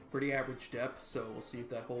 Pretty average depth, so we'll see if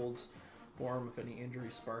that holds for him. If any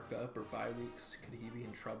injuries spark up or bye weeks, could he be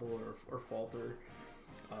in trouble or falter?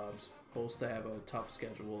 Supposed to have a tough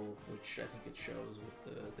schedule, which I think it shows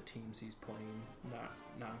with the teams he's playing, not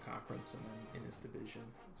non-conference and then in his division.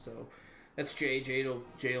 So that's Jay. Jay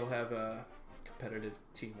will have a competitive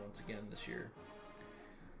team once again this year.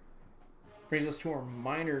 Brings us to our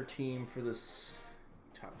minor team for this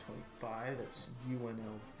top 25. That's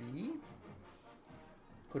UNLV.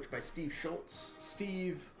 Coached by Steve Schultz.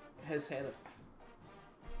 Steve has had a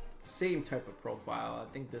same type of profile.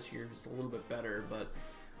 I think this year is a little bit better, but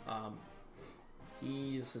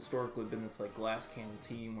he's historically been this like glass cannon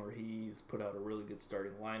team where he's put out a really good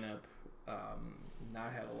starting lineup.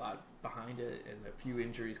 Not had a lot behind it, and a few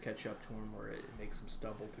injuries catch up to him where it makes him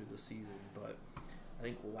stumble through the season. But I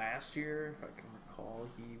think last year, if I can recall,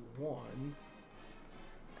 he won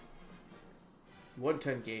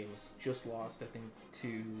 10 games. Just lost, I think,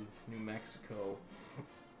 to New Mexico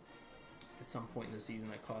at some point in the season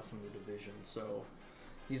that cost him the division. So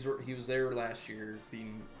he was there last year,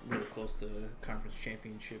 being really close to the conference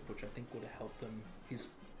championship, which I think would have helped him. He's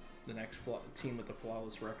the next team with a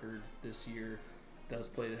flawless record this year. Does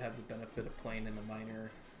have the benefit of playing in the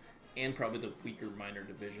minor and probably the weaker minor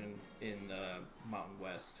division in the Mountain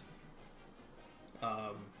West.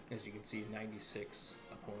 As you can see, 96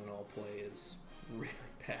 opponent all play is really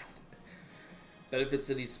bad. Benefits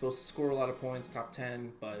that he's supposed to score a lot of points, top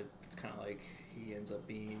 10, but it's kind of like he ends up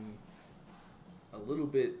being a little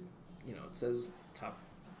bit, it says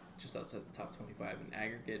just outside the top 25 in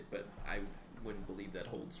aggregate, but I wouldn't believe that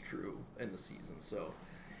holds true in the season. So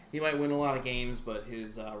he might win a lot of games, but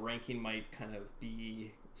his ranking might kind of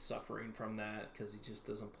be suffering from that because he just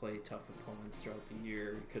doesn't play tough opponents throughout the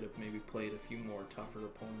year. He could have maybe played a few more tougher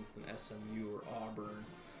opponents than SMU or Auburn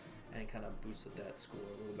and kind of boosted that score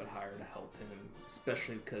a little bit higher to help him,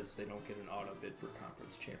 especially because they don't get an auto bid for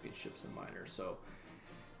conference championships in minor. So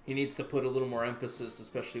he needs to put a little more emphasis,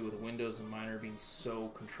 especially with windows in minor being so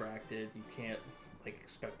contracted. You can't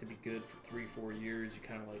expect to be good for 3-4 years. You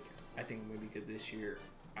kind of I think I'm going to be good this year.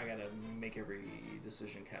 I got to make every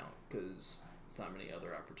decision count because it's not many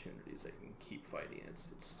other opportunities that you can keep fighting.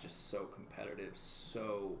 It's just so competitive,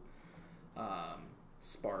 so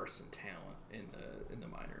sparse in talent in the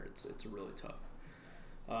minor. It's really tough.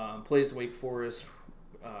 Plays Wake Forest,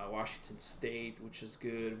 Washington State, which is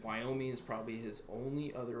good. Wyoming is probably his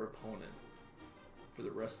only other opponent for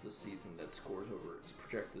the rest of the season that is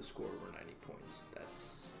projected to score over 90 points.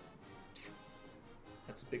 That's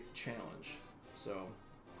a big challenge. So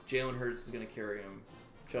Jalen Hurts is going to carry him.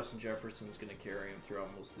 Justin Jefferson is going to carry him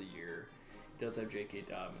throughout most of the year. He does have J.K.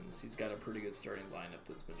 Dobbins. He's got a pretty good starting lineup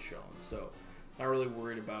that's been shown. So not really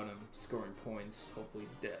worried about him scoring points. Hopefully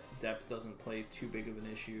depth doesn't play too big of an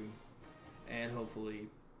issue. And hopefully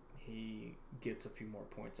he gets a few more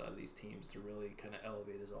points out of these teams to really kind of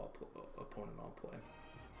elevate his opponent all play.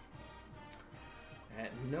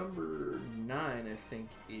 At number 9, I think,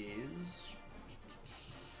 is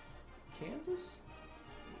Kansas?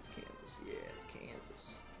 It's Kansas. Yeah, it's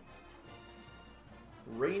Kansas.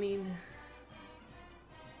 Reigning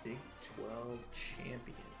Big 12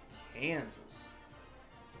 champion, Kansas.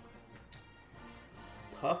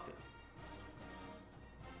 Puffin.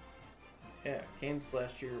 Yeah, Kansas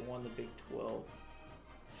last year won the Big 12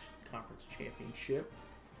 conference championship.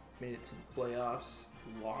 Made it to the playoffs.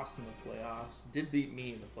 Lost in the playoffs. Did beat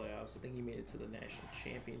me in the playoffs. I think he made it to the national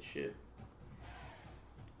championship.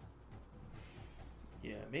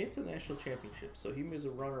 Yeah, made it to the national championship. So he was a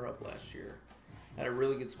runner-up last year. Had a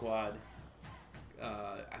really good squad.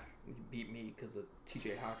 He beat me because of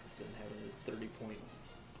T.J. Hawkinson having his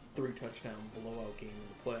 30.3 touchdown blowout game in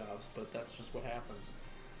the playoffs. But that's just what happens.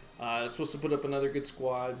 It's supposed to put up another good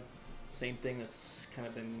squad. Same thing that's kind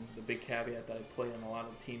of been the big caveat that I play on a lot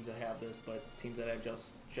of teams that have this, but teams that have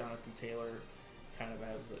just Jonathan Taylor kind of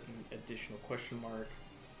has an additional question mark,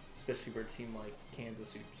 especially for a team like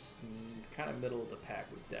Kansas who's kind of middle of the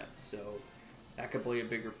pack with depth. So that could play a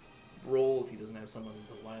bigger role if he doesn't have someone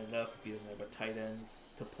to line it up, if he doesn't have a tight end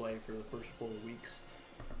to play for the first 4 weeks.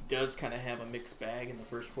 He does kind of have a mixed bag in the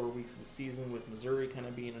first 4 weeks of the season, with Missouri kind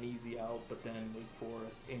of being an easy out, but then Wake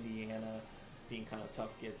Forest, Indiana being kind of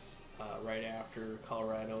tough gets right after.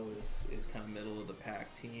 Colorado is kind of middle of the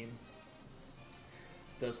pack team.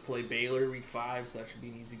 Does play Baylor week 5, so that should be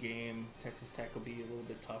an easy game. Texas Tech will be a little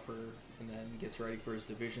bit tougher, and then gets ready for his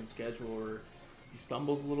division schedule where he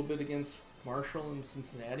stumbles a little bit against Marshall and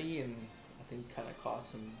Cincinnati, and I think kind of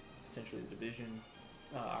cost them potentially division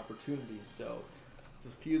opportunities. So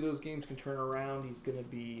if a few of those games can turn around, he's going to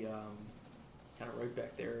be kind of right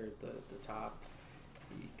back there at the top.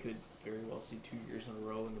 He could very well see 2 years in a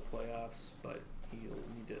row in the playoffs, but he'll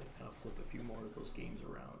need to kind of flip a few more of those games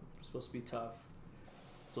around. It's supposed to be tough.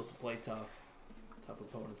 Supposed to play tough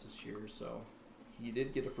opponents this year. So he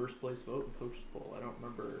did get a first place vote in coach's poll. I don't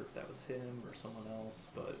remember if that was him or someone else,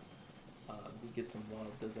 but did get some love.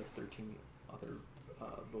 Does have 13 other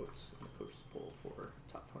votes in the coach's poll for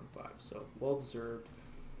top 25. So well deserved.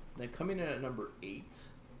 And then coming in at number 8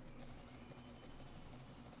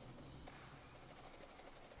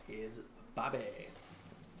 is Bobby.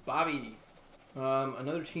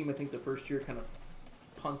 Another team I think the first year kind of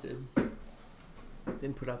punted.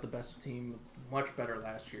 Didn't put out the best team. Much better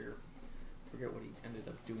last year. Forget what he ended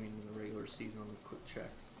up doing in the regular season. Let me quick check.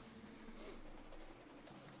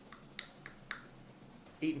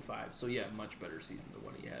 8-5. So yeah, much better season than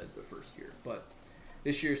what he had the first year. But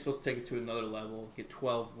this year he's supposed to take it to another level. Get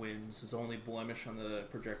 12 wins. His only blemish on the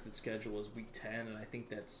projected schedule is week 10, and I think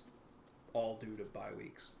that's all due to bye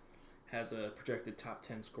weeks. Has a projected top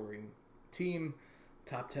 10 scoring team,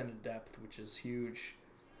 top 10 in depth, which is huge.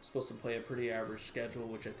 Supposed to play a pretty average schedule,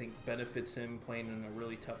 which I think benefits him playing in a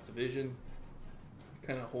really tough division.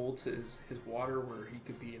 Kind of holds his water where he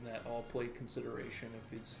could be in that all-play consideration if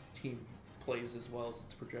his team plays as well as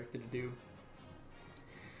it's projected to do.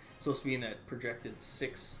 Supposed to be in that projected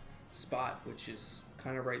 6 spot, which is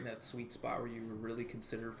kind of right in that sweet spot where you were really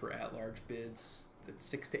considered for at-large bids. That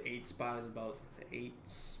 6 to 8 spot is about the 8th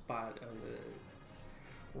spot of the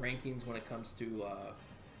rankings when it comes to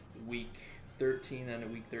week 13,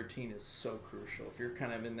 and week 13 is so crucial. If you're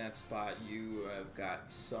kind of in that spot, you have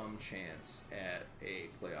got some chance at a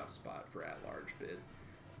playoff spot for at-large bid.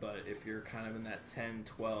 But if you're kind of in that 10,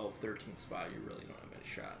 12, 13 spot, you really don't have any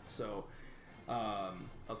shot. So,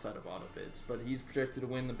 outside of auto bids. But he's projected to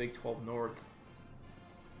win the Big 12 North.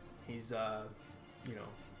 He's, got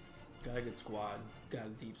a good squad, got a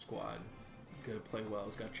deep squad, good play well.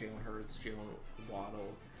 He's got Jalen Hurts, Jalen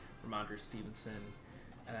Waddle, Ramondre Stevenson,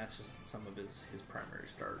 and that's just some of his primary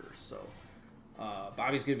starters. So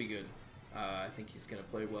Bobby's going to be good. I think he's going to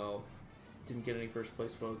play well. Didn't get any first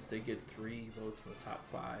place votes. Did get 3 votes in the top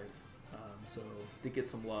 5. So did get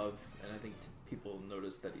some love, and I think people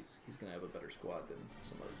notice that he's going to have a better squad than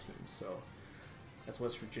some other teams. So that's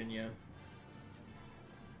West Virginia.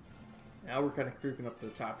 Now we're kind of creeping up to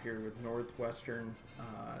the top here with Northwestern,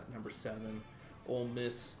 number 7, Ole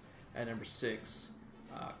Miss at number 6,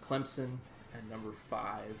 Clemson at number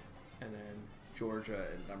 5, and then Georgia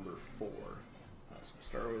at number 4. So we'll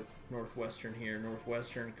start with Northwestern here.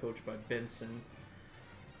 Northwestern coached by Benson.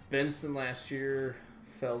 Benson last year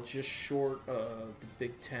fell just short of the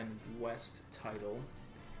Big Ten West title.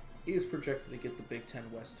 He is projected to get the Big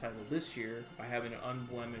Ten West title this year by having an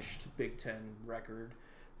unblemished Big Ten record.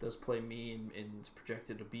 Does play me and is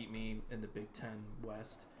projected to beat me in the Big Ten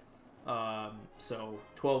West. So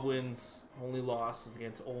 12 wins, only loss is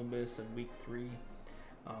against Ole Miss in week 3,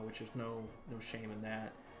 which is no shame in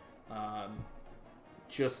that.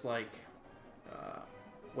 Just like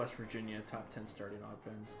West Virginia, top 10 starting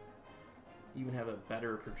offense, even have a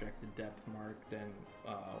better projected depth mark than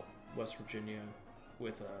West Virginia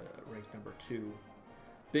with a ranked number 2.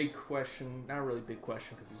 Big question, not really big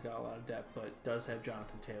question because he's got a lot of depth, but does have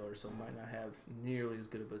Jonathan Taylor, so might not have nearly as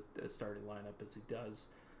good of a starting lineup as he does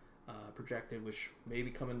projected, which maybe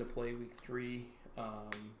come into play week 3.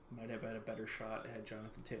 Might have had a better shot had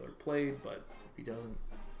Jonathan Taylor played, but if he doesn't,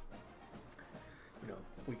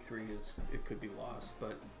 week 3 it could be lost.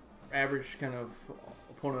 But average kind of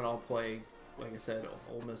opponent all play. Like I said,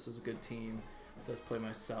 Ole Miss is a good team. Does play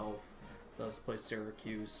myself. Does play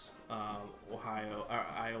Syracuse.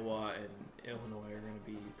 Iowa and Illinois are going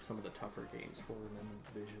to be some of the tougher games for them in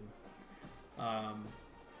the division.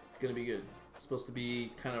 Going to be good. It's supposed to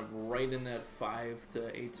be kind of right in that 5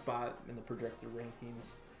 to 8 spot in the projected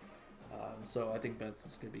rankings. So I think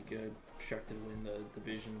Benson's going to be good. Projected to win the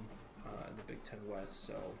division in the Big Ten West.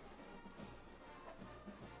 So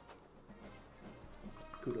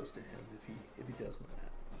kudos to him if he does win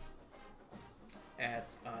that.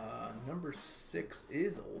 At number 6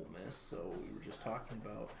 is Ole Miss, so we were just talking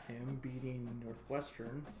about him beating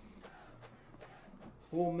Northwestern.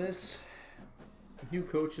 Ole Miss, new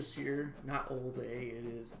coach this year, not old A, it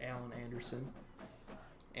is Allen Anderson.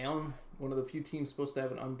 Allen, one of the few teams supposed to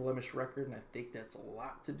have an unblemished record, and I think that's a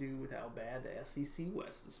lot to do with how bad the SEC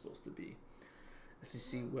West is supposed to be.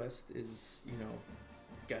 SEC West is,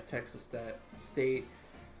 got Texas State,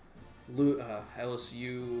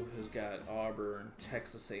 LSU has got Auburn,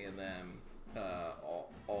 Texas A&M,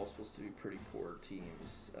 all supposed to be pretty poor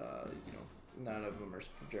teams. You know, none of them are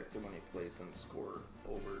projected when he plays them to score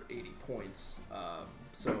over 80 points.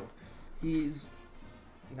 So he's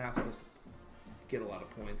not supposed to get a lot of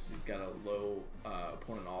points. He's got a low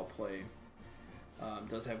opponent all play.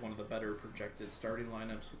 Does have one of the better projected starting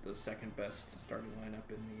lineups with the second best starting lineup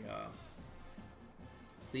in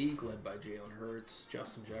the league, led by Jalen Hurts,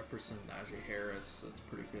 Justin Jefferson, Najee Harris. That's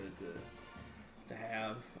pretty good to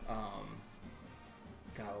have.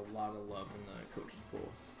 Got a lot of love in the coaches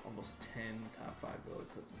pool. Almost 10 top 5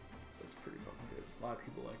 votes. That's pretty fucking good. A lot of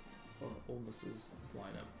people liked Ole Miss's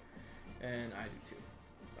lineup, and I do too.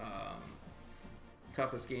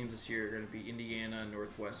 Toughest games this year are going to be Indiana,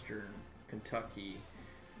 Northwestern, Kentucky,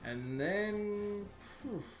 and then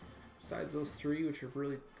besides those three, which are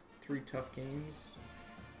really three tough games,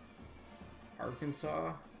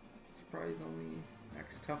 Arkansas is probably his only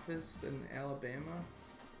next toughest, and Alabama.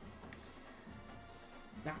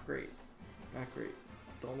 Not great.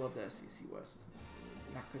 Don't love the SEC West.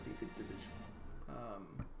 Not going to be a good division.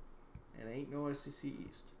 And ain't no SEC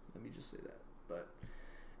East. Let me just say that. But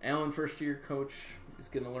Allen, first-year coach, is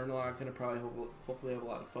going to learn a lot. Going to probably hopefully have a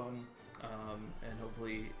lot of fun. And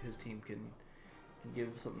hopefully his team can give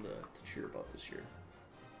him something to cheer about this year.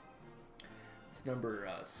 It's number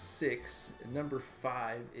 6. And number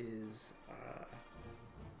 5 is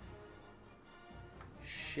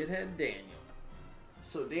Shithead Daniel.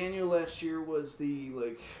 So Daniel last year was the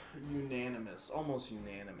almost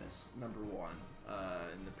unanimous number 1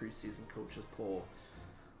 in the preseason coaches poll.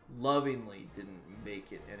 Lovingly didn't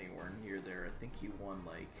make it anywhere near there. I think he won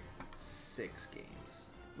 6 games.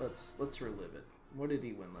 Let's relive it. What did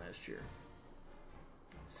he win last year?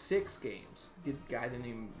 6 games. The guy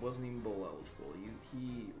wasn't even bowl eligible.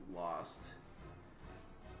 He lost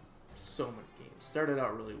so many games. Started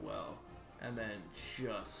out really well, and then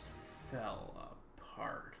just fell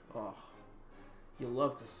apart. Oh, you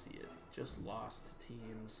love to see it. Just lost to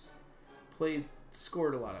teams.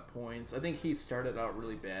 Scored a lot of points. I think he started out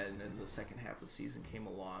really bad, and then the second half of the season came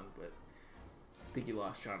along. But I think he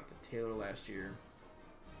lost Jonathan Taylor last year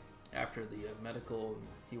after the medical, and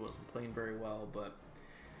he wasn't playing very well. But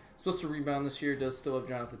supposed to rebound this year. Does still have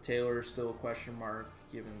Jonathan Taylor, still a question mark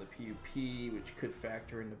given the PUP, which could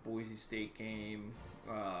factor in the Boise State game.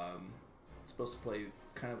 Supposed to play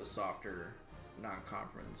kind of a softer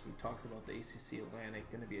non-conference. We talked about the ACC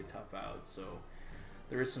Atlantic, going to be a tough out, so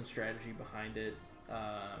there is some strategy behind it.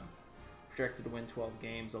 Projected to win 12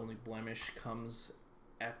 games. Only blemish comes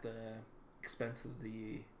at the expense of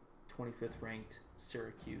the 25th ranked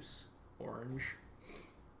Syracuse Orange.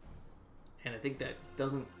 And I think that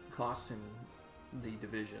doesn't cost him the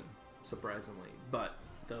division, surprisingly, but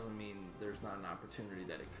doesn't mean there's not an opportunity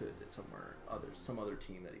that it could at some other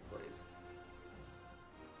team that he plays.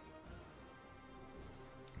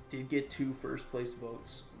 Did get 2 first place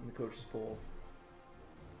votes in the coaches poll.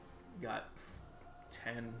 Got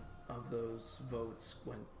 10 of those votes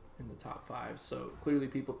went in the top 5, so clearly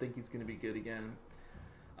people think he's going to be good again.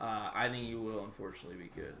 I think he will unfortunately be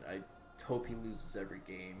good. I hope he loses every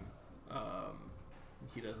game.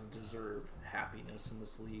 He doesn't deserve happiness in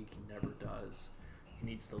this league. He never does. He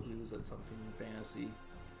needs to lose at something in fantasy.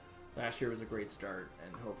 Last year was a great start,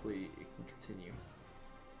 and hopefully it can continue.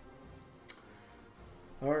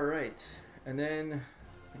 All right, and then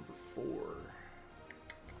number 4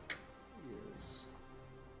 is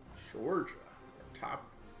Georgia, our top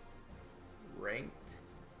ranked.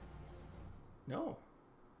 No,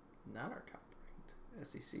 not our top ranked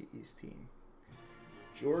SEC East team.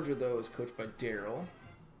 Georgia, though, is coached by Daryl.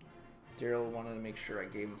 Daryl wanted to make sure I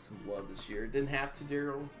gave him some love this year. Didn't have to,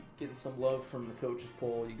 Daryl. Getting some love from the coaches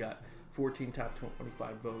poll. You got 14 top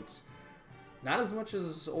 25 votes. Not as much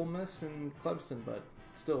as Ole Miss and Clemson, but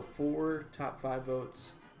still 4 top 5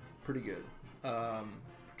 votes. Pretty good.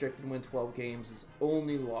 Projected to win 12 games. His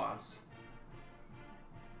only loss,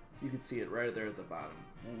 you can see it right there at the bottom.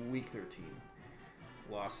 Week 13.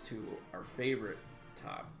 Lost to our favorite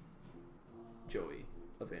top, Joey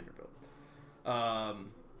of Vanderbilt.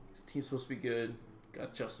 His team's supposed to be good.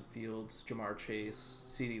 Got Justin Fields, Jamar Chase,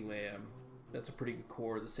 CeeDee Lamb. That's a pretty good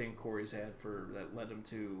core. The same core he's had that led him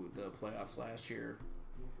to the playoffs last year.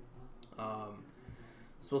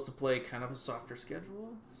 Supposed to play kind of a softer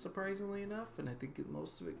schedule, surprisingly enough, and I think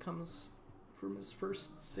most of it comes from his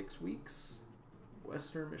first 6 weeks.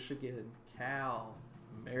 Western Michigan, Cal,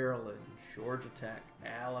 Maryland, Georgia Tech,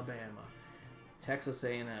 Alabama, Texas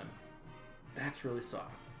A&M. That's really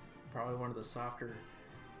soft. Probably one of the softer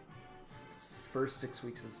first 6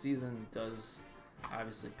 weeks of the season. Does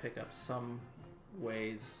obviously pick up some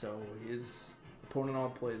ways, so his opponent all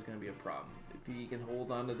play is going to be a problem. If he can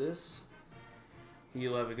hold on to this,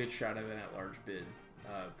 he'll have a good shot at an at-large bid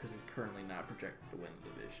because he's currently not projected to win the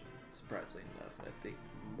division, surprisingly enough. And I think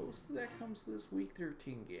most of that comes to this Week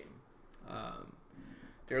 13 game.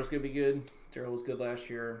 Daryl's going to be good. Daryl was good last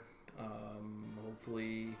year.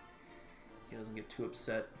 Hopefully he doesn't get too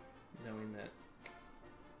upset knowing that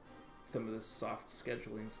some of this soft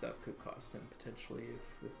scheduling stuff could cost him potentially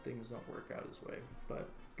if things don't work out his way. But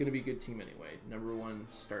going to be a good team anyway. Number 1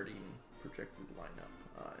 starting projected lineup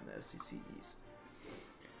in the SEC East.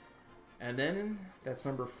 And then that's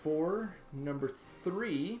number 4. Number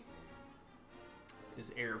 3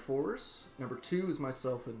 is Air Force. Number 2 is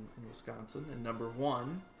myself in Wisconsin. And number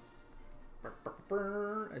 1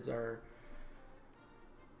 is our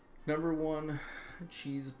number 1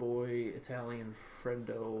 cheese boy Italian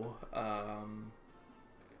friendo,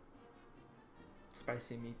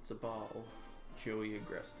 spicy meats a ball, Joey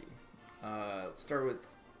Agresti. Let's start with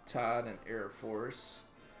Todd and Air Force.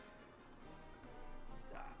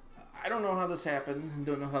 I don't know how this happened.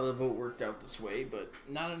 Don't know how the vote worked out this way, but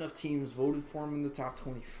not enough teams voted for him in the top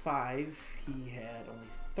 25. He had only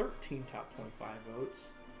 13 top 25 votes,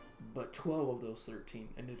 but 12 of those 13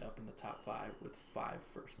 ended up in the top 5 with 5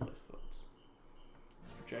 first place votes.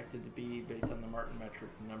 It's projected to be, based on the Martin metric,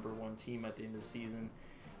 the number 1 team at the end of the season.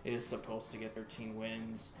 Is supposed to get 13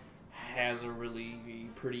 wins. Has a really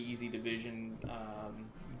pretty easy division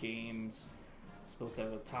games. Supposed to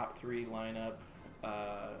have a top 3 lineup.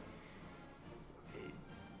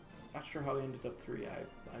 Not sure how he ended up 3. I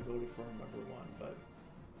voted for him number 1, but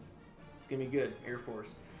it's going to be good. Air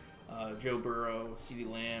Force. Joe Burrow, CeeDee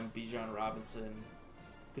Lamb, Bijan Robinson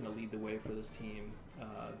going to lead the way for this team.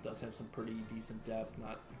 Does have some pretty decent depth.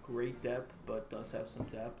 Not great depth, but does have some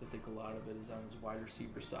depth. I think a lot of it is on his wide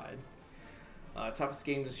receiver side. Toughest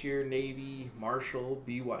games this year: Navy, Marshall,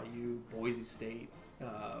 BYU, Boise State.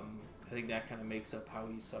 I think that kind of makes up how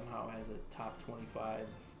he somehow has a top 25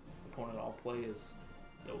 opponent all play is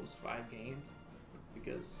those 5 games,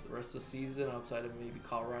 because the rest of the season, outside of maybe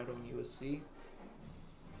Colorado and USC,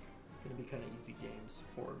 going to be kind of easy games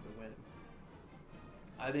for him to win.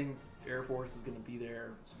 I think Air Force is going to be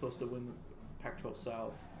there, supposed to win the Pac-12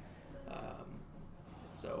 South.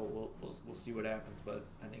 So we'll see what happens, but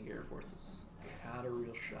I think Air Force has got a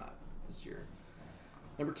real shot this year.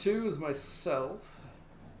 Number 2 is myself,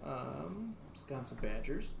 Wisconsin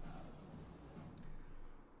Badgers.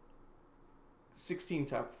 16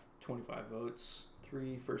 top 25 votes,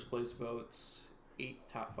 3 first place votes, 8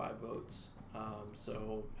 top 5 votes.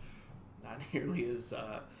 So not nearly as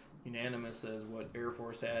unanimous as what Air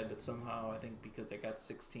Force had, but somehow I think because I got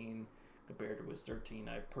 16 compared to his 13,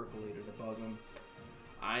 I percolated above him.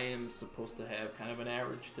 I am supposed to have kind of an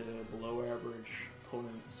average to below average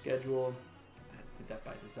opponent schedule. I did that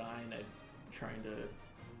by design. I'm trying to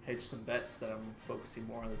hedge some bets that I'm focusing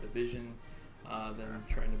more on the division than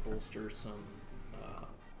trying to bolster some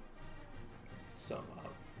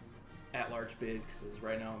at-large bid, because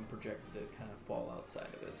right now I'm projected to kind of fall outside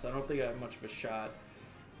of it. So I don't think I have much of a shot.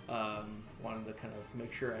 Wanted to kind of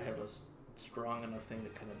make sure I have a strong enough thing to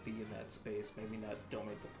kind of be in that space. Maybe don't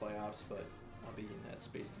make the playoffs, but I'll be in that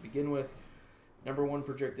space to begin with. Number 1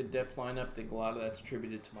 projected depth lineup. I think a lot of that's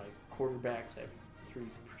attributed to my quarterbacks. I have 3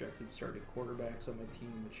 projected starting quarterbacks on my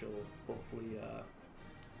team, which will hopefully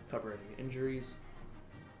cover any injuries.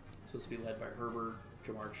 It's supposed to be led by Herbert,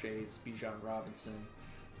 Jamar Chase, Bijan Robinson,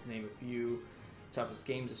 to name a few. Toughest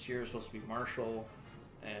games this year are supposed to be Marshall,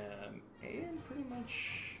 and pretty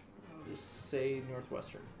much, I'll just say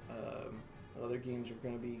Northwestern. Other games are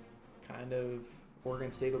going to be kind of,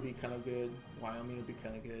 Oregon State will be kind of good, Wyoming will be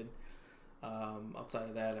kind of good. Outside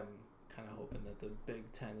of that, I'm kind of hoping that the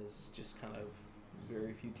Big Ten is just kind of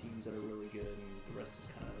very few teams that are really good, and the rest is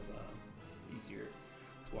kind of easier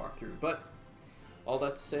to walk through. But all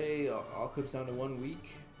that to say, all comes down to 1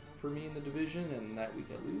 week for me in the division, and that week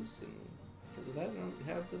I lose, and because of that, I don't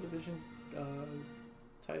have the division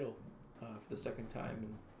title for the second time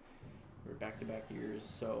in back-to-back years.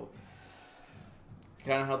 So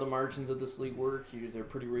kind of how the margins of this league work. They're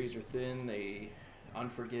pretty razor thin. They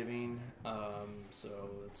unforgiving. So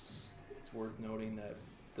it's worth noting that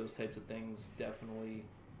those types of things definitely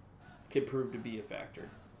could prove to be a factor.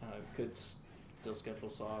 Could still schedule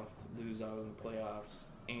soft, lose out in the playoffs,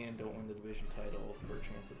 and don't win the division title for a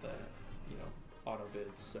chance at that, auto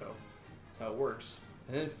bids. So that's how it works.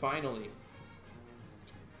 And then finally,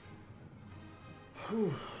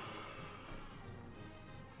 I'm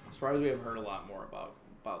surprised we haven't heard a lot more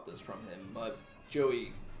about this from him. But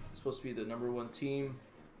Joey is supposed to be the number 1 team,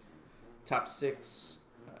 top 6,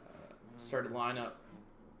 started lineup.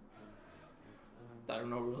 I don't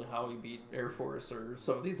know really how he beat Air Force or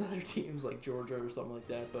some of these other teams like Georgia or something like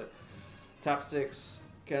that, but Top 6,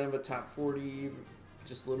 kind of a top 40,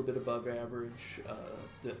 just a little bit above average.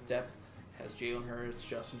 The depth has Jalen Hurts,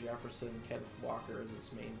 Justin Jefferson, Kenneth Walker as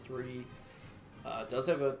its main 3. Does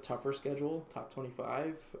have a tougher schedule, top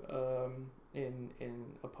 25 in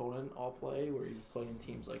opponent all play, where he's playing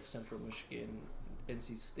teams like Central Michigan,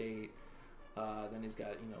 NC State. Then he's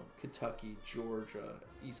got Kentucky, Georgia,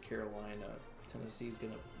 East Carolina. Tennessee's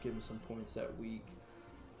gonna give him some points that week,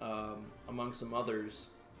 among some others.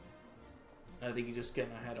 I think he just kind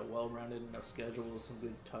of had a well-rounded enough schedule with some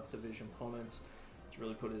good tough division opponents to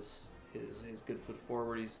really put his good foot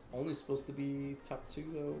forward. He's only supposed to be top 2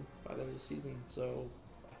 though by the end of the season, so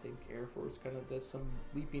I think Air Force kind of does some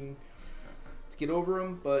leaping to get over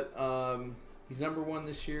him. But he's number 1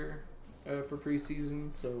 this year for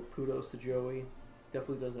preseason, so kudos to Joey.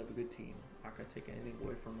 Definitely does have a good team. Not gonna take anything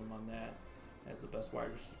away from him on that. Has the best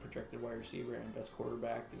projected wide receiver and best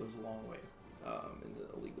quarterback. That goes a long way in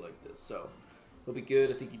a league like this. So he'll be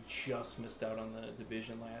good. I think he just missed out on the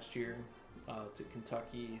division last year to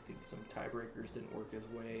Kentucky. I think some tiebreakers didn't work his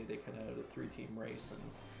way. They kind of had a 3-team race and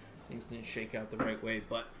things didn't shake out the right way.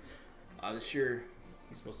 But this year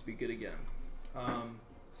he's supposed to be good again.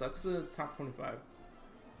 So that's the top 25.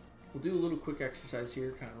 We'll do a little quick exercise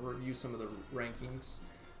here, kind of review some of the rankings,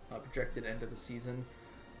 projected end of the season.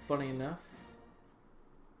 Funny enough,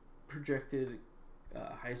 projected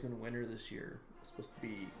Heisman winner this year is supposed to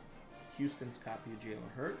be Houston's copy of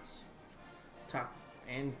Jalen Hurts.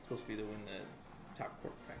 Supposed to be the top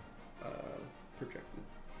quarterback projected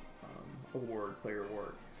player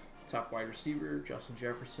award. Top wide receiver, Justin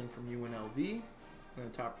Jefferson from UNLV. And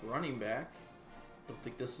the top running back, don't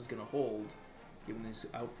think this is going to hold, given he's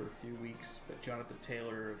out for a few weeks, but Jonathan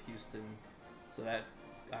Taylor of Houston. So that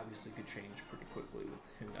obviously could change pretty quickly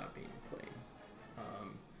with him not being playing.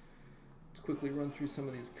 Let's quickly run through some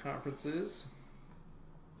of these conferences.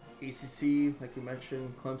 ACC, like we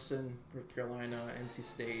mentioned, Clemson, North Carolina, NC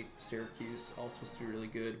State, Syracuse, all supposed to be really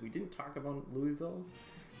good. We didn't talk about Louisville.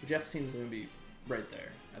 But Jeff's team's going to be right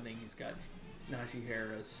there. I think he's got Najee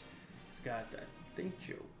Harris. He's got, I think,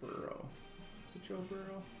 Joe Burrow. Is it Joe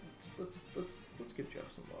Burrow? Let's give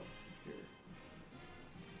Jeff some love here.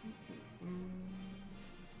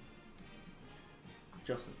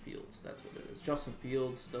 Justin Fields, that's what it is. Justin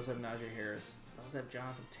Fields does have Najee Harris, does have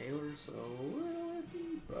Jonathan Taylor, so a little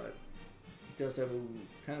iffy, but he does have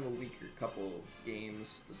a kind of a weaker couple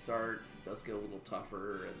games to start. Does get a little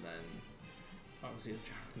tougher, and then obviously with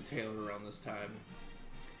Jonathan Taylor around this time,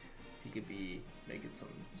 he could be making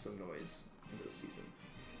some noise into the season.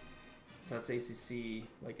 So that's ACC.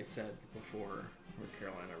 Like I said before, North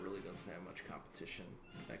Carolina really doesn't have much competition.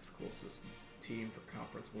 The next closest team for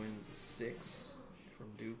conference wins is 6 from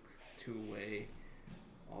Duke, 2 away,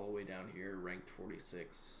 all the way down here, ranked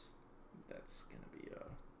 46. That's going to be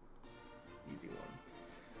a easy one.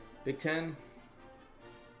 Big Ten,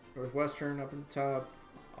 Northwestern up at the top,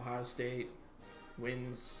 Ohio State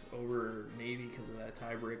wins over Navy because of that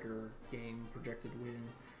tiebreaker game projected win.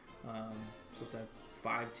 Supposed to have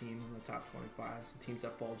 5 teams in the top 25. Some teams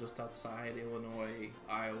that fall just outside, Illinois,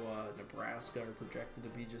 Iowa, Nebraska, are projected to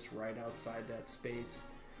be just right outside that space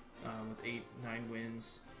with 8-9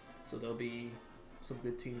 wins. So there'll be some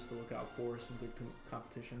good teams to look out for, some good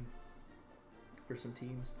competition for some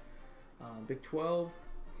teams. Big 12,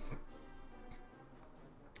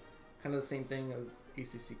 kind of the same thing of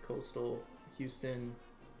ACC Coastal, Houston,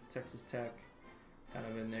 Texas Tech, kind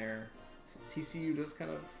of in there. TCU does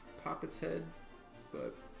kind of pop its head,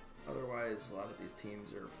 but otherwise a lot of these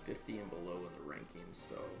teams are 50 and below in the rankings,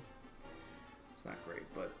 so it's not great.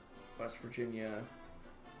 But West Virginia,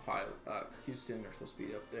 Houston are supposed to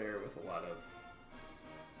be up there with a lot of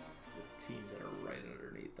the teams that are right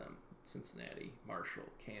underneath them. Cincinnati, Marshall,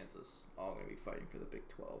 Kansas, all going to be fighting for the Big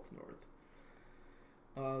 12 North.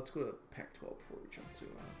 Let's go to Pac-12 before we jump to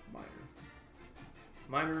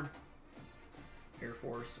minor. Air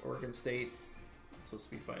Force, Oregon State, supposed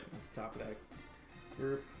to be fighting at the top of that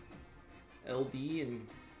group. LB and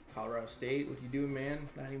Colorado State, what you doing, man?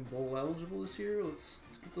 Not even bowl eligible this year. Let's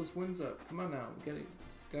get those wins up. Come on now, we got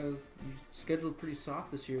you scheduled pretty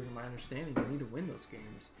soft this year, to my understanding. You need to win those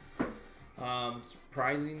games.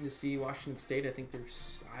 Surprising to see Washington State.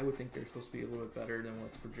 I would think they're supposed to be a little bit better than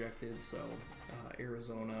what's projected. So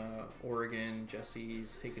Arizona, Oregon,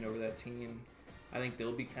 Jesse's taking over that team. I think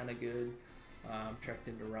they'll be kind of good. Checked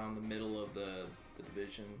into around the middle of the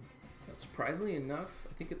division. Surprisingly enough,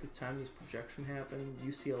 I think at the time this projection happened,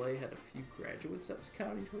 UCLA had a few graduates that was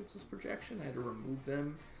counting towards this projection. I had to remove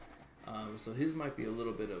them. So his might be a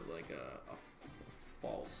little bit of like a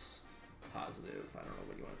false positive. I don't know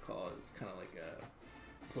what you want to call it. It's kind of like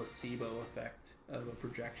a placebo effect of a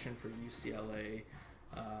projection for UCLA.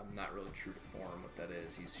 Not really true to form what that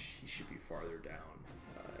is. He should be farther down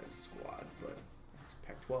as a squad, but it's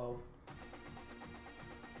Pac-12.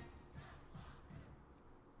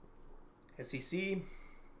 SEC,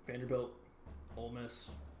 Vanderbilt, Ole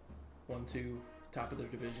Miss, 1-2, top of their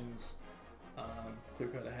divisions, clear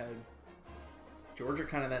cut ahead. Georgia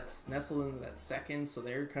kind of that's nestled into that second, so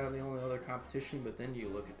they're kind of the only other competition. But then you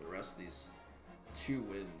look at the rest of these 2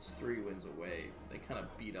 wins, 3 wins away. They kind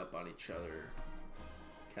of beat up on each other,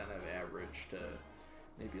 kind of average to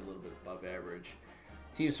maybe a little bit above average.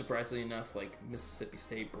 Teams, surprisingly enough, like Mississippi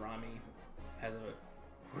State, Brahmy, has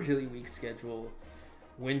a really weak schedule,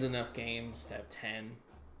 wins enough games to have 10,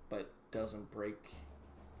 but doesn't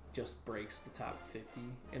just breaks the top 50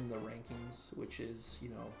 in the rankings, which is, you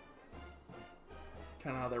know,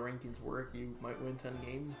 kind of how the rankings work. You might win 10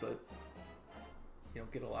 games, but you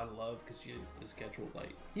don't get a lot of love because you schedule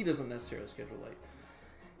light. He doesn't necessarily schedule light.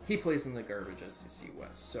 He plays in the garbage SEC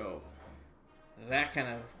West, so that kind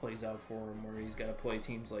of plays out for him, where he's got to play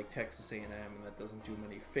teams like Texas A&M, and that doesn't do him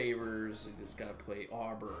any favors. He's got to play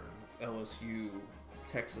Auburn, LSU,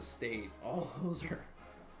 Texas State. All those are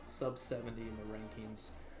sub 70 in the rankings.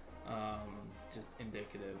 Just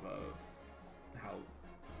indicative of how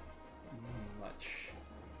much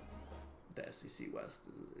the SEC West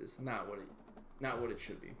is not what it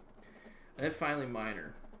should be. And then finally,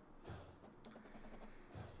 minor.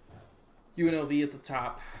 UNLV at the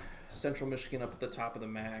top, Central Michigan up at the top of the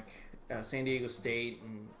MAC. San Diego State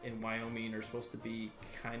and Wyoming are supposed to be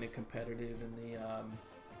kind of competitive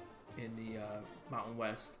in the Mountain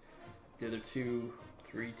West. The other 2,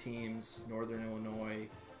 3 teams, Northern Illinois,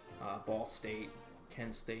 Ball State,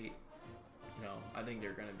 Kent State. You know, I think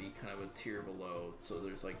they're going to be kind of a tier below. So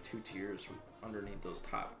there's like 2 tiers underneath those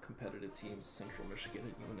top competitive teams, Central Michigan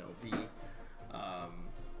and UNLV.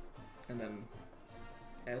 And then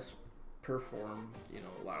as perform, you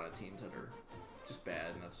know, a lot of teams that are just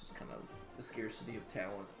bad, and that's just kind of the scarcity of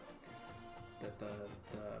talent that the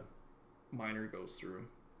minor goes through.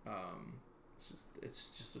 It's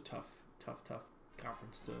just a tough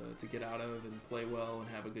conference to get out of and play well and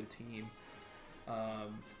have a good team.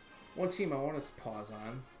 One team I want to pause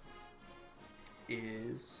on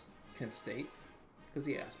is Kent State, because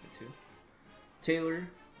he asked me to. Taylor,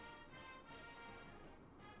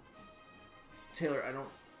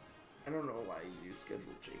 I don't know why you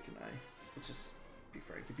scheduled Jake and I. Let's just be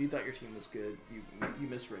frank. If you thought your team was good, you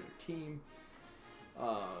misread your team.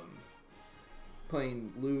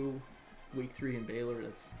 Playing Lou week 3 in Baylor,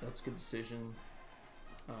 that's a good decision.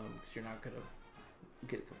 Because you're not gonna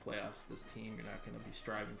get the playoffs with this team. You're not gonna be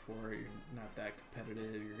striving for it. You're not that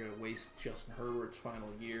competitive. You're gonna waste Justin Herbert's final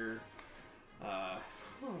year.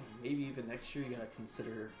 Maybe even next year you gotta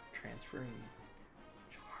consider transferring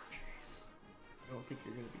Jamar Chase. I don't think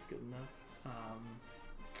you're going to be good enough.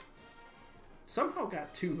 Somehow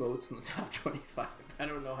got 2 votes in the top 25. I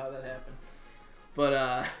don't know how that happened.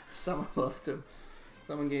 But someone loved him.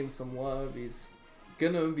 Someone gave him some love. He's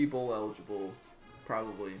going to be bowl eligible.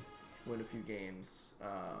 Probably win a few games.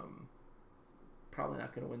 Probably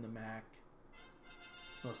not going to win the MAC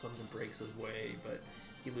unless something breaks his way. But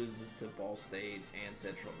he loses to Ball State and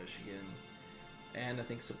Central Michigan. And I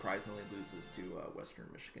think surprisingly loses to Western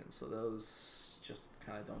Michigan. So those just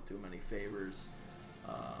kind of don't do him any favors.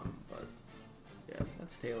 But yeah,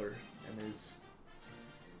 that's Taylor and his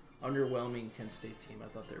underwhelming Kent State team. I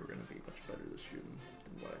thought they were going to be much better this year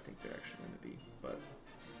than what I think they're actually going to be. But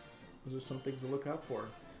those are some things to look out for.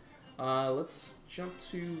 Let's jump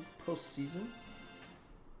to postseason.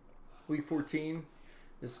 Week 14.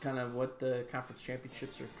 This is kind of what the conference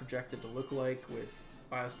championships are projected to look like, with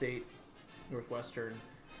Ohio State, Northwestern,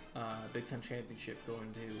 Big Ten championship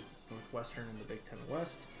going to Northwestern in the Big Ten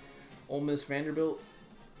West. Ole Miss, Vanderbilt.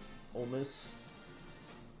 Ole Miss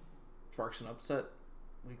sparks an upset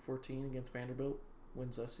week 14 against Vanderbilt,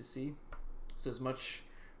 wins SEC. So as much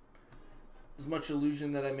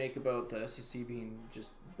illusion that I make about the SEC being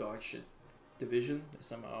just dog shit division, they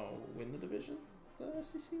somehow win the division, the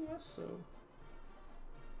SEC West. So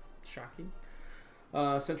shocking.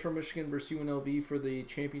 Central Michigan versus UNLV for the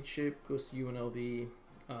championship goes to UNLV.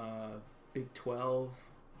 Big 12,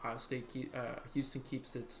 Ohio State, Houston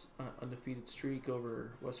keeps its undefeated streak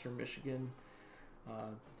over Western Michigan.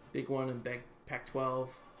 Big one in Pac-12,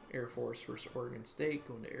 Air Force versus Oregon State,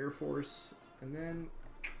 going to Air Force. And then,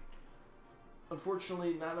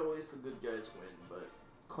 unfortunately, not always the good guys win, but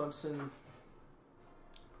Clemson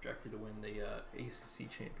projected to win the ACC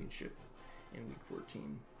championship in week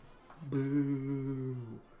 14. Boo.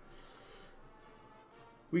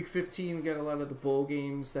 Week 15, we got a lot of the bowl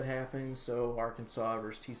games that happened. So Arkansas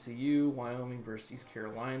versus TCU, Wyoming versus East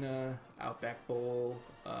Carolina, Outback Bowl,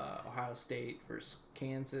 Ohio State versus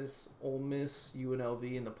Kansas, Ole Miss,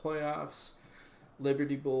 UNLV in the playoffs,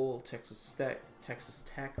 Liberty Bowl, Texas Tech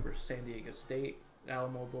versus San Diego State,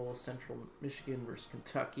 Alamo Bowl, Central Michigan versus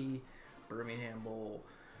Kentucky, Birmingham Bowl,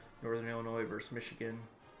 Northern Illinois versus Michigan,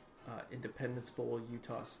 Independence Bowl,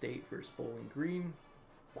 Utah State versus Bowling Green,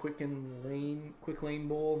 Quick Lane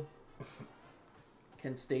Bowl,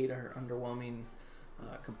 Kent State, our underwhelming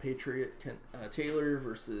compatriot Taylor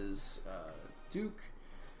versus Duke,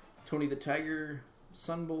 Tony the Tiger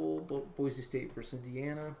Sun Bowl, Boise State versus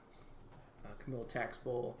Indiana, Camilla Tax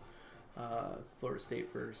Bowl, Florida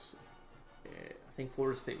State versus I think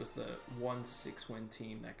Florida State was the 1-6 win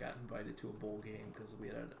team that got invited to a bowl game because we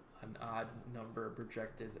had an odd number of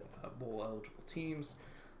projected bowl eligible teams.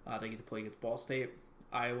 They get to play against Ball State.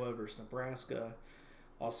 Iowa versus Nebraska.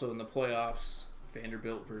 Also in the playoffs,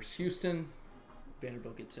 Vanderbilt versus Houston.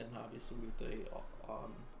 Vanderbilt gets in, obviously, with the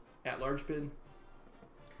at-large bid.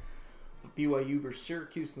 BYU versus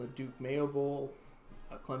Syracuse in the Duke Mayo Bowl.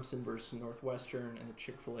 Clemson versus Northwestern in the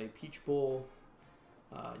Chick-fil-A Peach Bowl.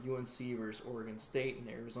 UNC versus Oregon State in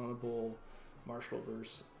the Arizona Bowl. Marshall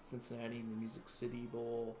versus Cincinnati in the Music City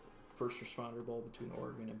Bowl. First Responder Bowl between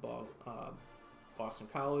Oregon and Boston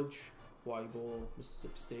College. Hawaii Bowl,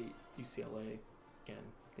 Mississippi State, UCLA. Again,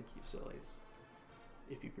 I think UCLA's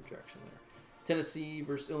iffy projection there. Tennessee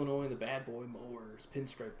versus Illinois in the Bad Boy Mowers,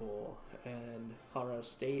 Pinstripe Bowl, and Colorado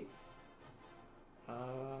State. Is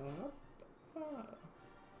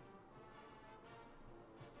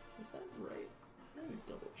that right? Let me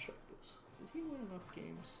double check this. Did he win enough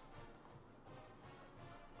games?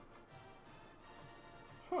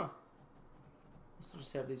 Huh. Must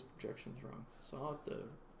just have these projections wrong. So I'll have to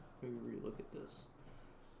maybe relook at this.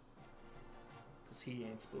 Because he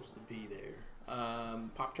ain't supposed to be there.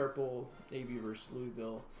 Pop-Tart Bowl, Navy versus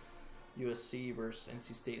Louisville. USC versus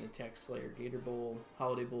NC State in the Tax Slayer Gator Bowl.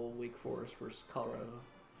 Holiday Bowl, Wake Forest versus Colorado.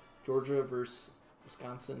 Georgia versus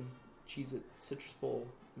Wisconsin. Cheez-It Citrus Bowl.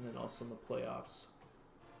 And then also in the playoffs,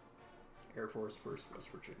 Air Force versus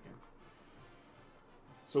West Virginia.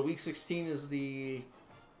 So week 16 is the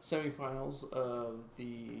semifinals of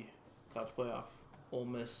the college playoff. Ole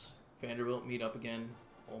Miss, Vanderbilt meet up again.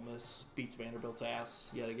 Ole Miss beats Vanderbilt's ass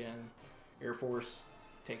yet again. Air Force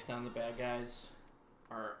takes down the bad guys.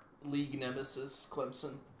 Our league nemesis,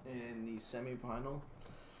 Clemson, in the semifinal.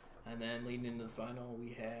 And then leading into the final,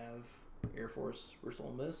 we have Air Force versus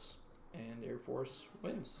Ole Miss. And Air Force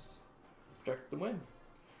wins. Projected to win.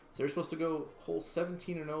 So they're supposed to go whole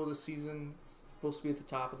 17-0 this season. It's supposed to be at the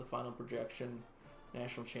top of the final projection.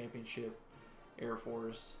 National championship. Air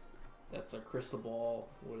Force. That's a crystal ball.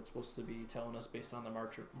 What it's supposed to be telling us based on the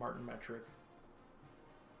Martin metric.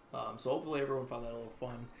 So hopefully everyone found that a little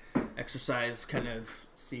fun exercise. Kind of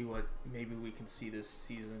see what maybe we can see this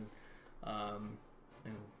season. And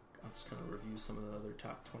I'll just kind of review some of the other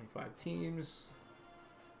top 25 teams.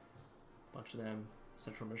 Bunch of them.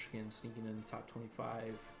 Central Michigan sneaking in the top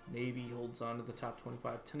 25. Navy holds on to the top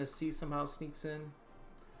 25. Tennessee somehow sneaks in.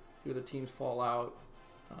 A few other teams fall out.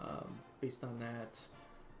 Based on that,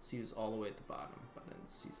 see who's all the way at the bottom by the end of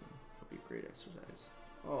the season. It'll be a great exercise.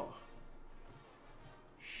 Oh,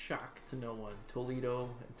 shock to no one. Toledo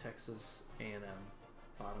and Texas A&M,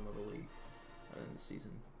 bottom of the league by the end of the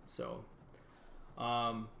season. So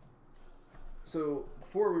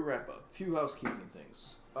before we wrap up, a few housekeeping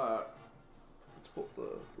things. Let's pull up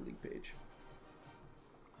the league page.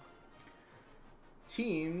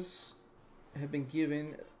 Teams have been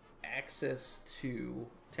given access to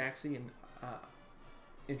taxi and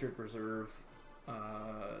injured reserve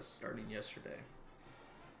starting yesterday.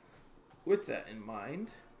 With that in mind,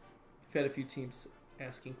 we've had a few teams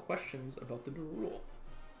asking questions about the new rule.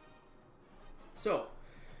 So,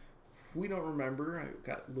 if we don't remember, I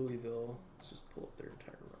got Louisville. Let's just pull up their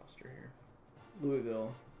entire roster here.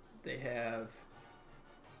 Louisville, they have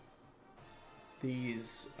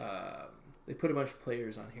these, they put a bunch of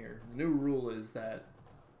players on here. The new rule is that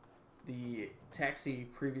the taxi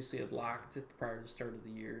previously had locked it prior to the start of the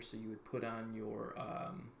year, so you would put on your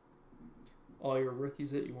all your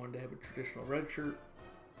rookies that you wanted to have a traditional red shirt.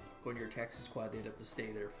 Go into your taxi squad, they'd have to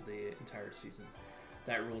stay there for the entire season.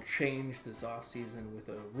 That rule changed this offseason with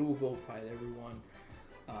a rule vote by everyone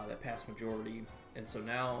that passed majority. And so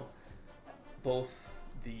now both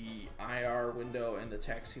the IR window and the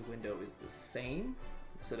taxi window is the same.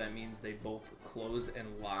 So that means they both close and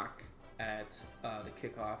lock at the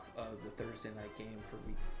kickoff of the Thursday night game for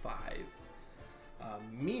week 5.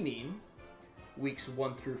 Meaning weeks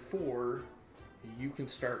 1 through 4, you can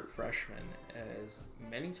start freshmen as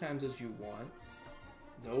many times as you want.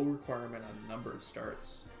 No requirement on number of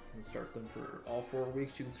starts. You can start them for all 4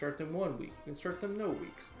 weeks. You can start them 1 week. You can start them no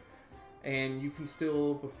weeks. And you can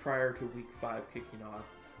still, prior to week 5 kicking off,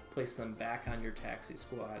 place them back on your taxi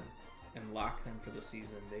squad and lock them for the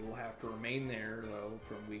season. They will have to remain there, though,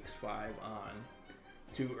 from weeks 5 on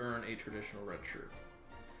to earn a traditional red shirt.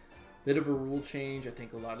 Bit of a rule change. I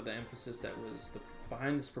think a lot of the emphasis that was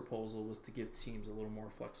behind this proposal was to give teams a little more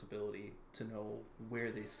flexibility to know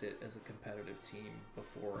where they sit as a competitive team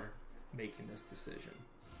before making this decision.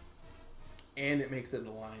 And it makes it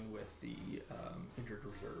align with the injured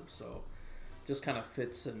reserve. So just kind of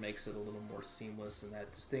fits and makes it a little more seamless in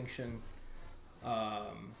that distinction.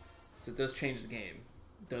 So it does change the game.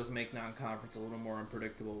 It does make non-conference a little more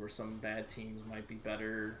unpredictable, where some bad teams might be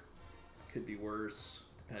better, could be worse,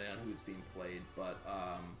 depending on who's being played. But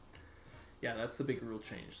yeah, that's the big rule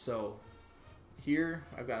change. So here,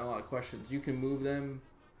 I've gotten a lot of questions. You can move them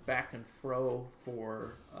back and fro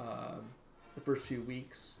for the first few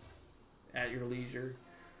weeks at your leisure.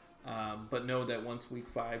 But know that once week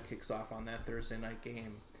 5 kicks off on that Thursday night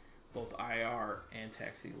game, both IR and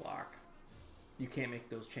taxi lock. You can't make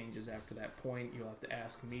those changes after that point. You'll have to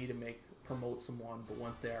ask me to promote someone, but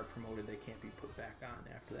once they are promoted, they can't be put back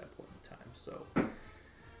on after that point in time. So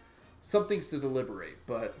some things to deliberate,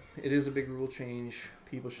 but it is a big rule change.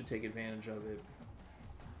 People should take advantage of it.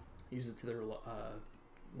 Use it to their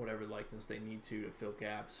whatever likeness they need to fill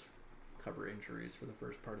gaps, cover injuries for the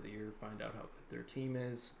first part of the year, find out how good their team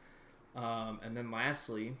is. And then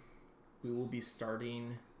lastly, we will be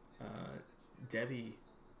starting Devi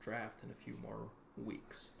draft in a few more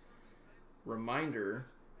weeks. Reminder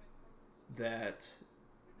that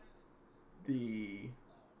the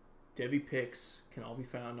Devi picks can all be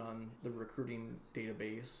found on the recruiting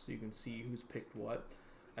database, so you can see who's picked what.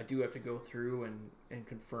 I do have to go through and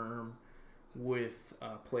confirm with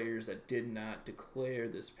players that did not declare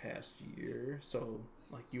this past year. So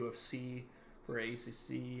like UFC for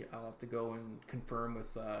ACC, I'll have to go and confirm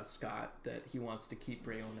with Scott that he wants to keep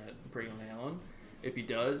Braylon Allen. If he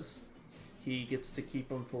does, he gets to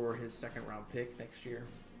keep him for his second round pick next year,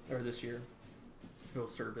 or this year. He'll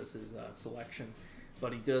serve as his selection.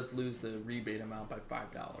 But he does lose the rebate amount by $5.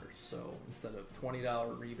 So instead of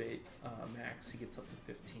 $20 rebate max, he gets up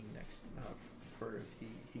to $15 next for if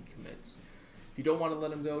he commits. If you don't want to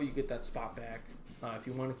let him go, you get that spot back. If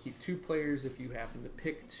you want to keep 2 players, if you happen to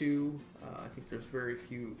pick 2, I think there's very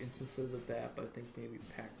few instances of that, but I think maybe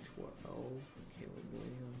Pac-12, Caleb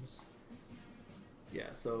Williams.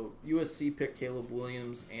 Yeah, so USC picked Caleb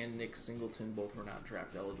Williams and Nick Singleton. Both were not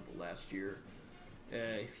draft eligible last year.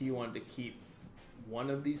 If you wanted to keep one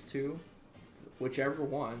of these 2, whichever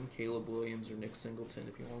one, Caleb Williams or Nick Singleton,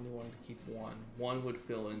 if you only wanted to keep one would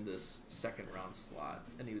fill in this second round slot,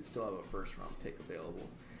 and he would still have a first round pick available.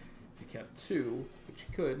 If you kept 2, which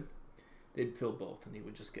you could, they'd fill both, and he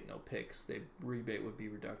would just get no picks. The rebate would be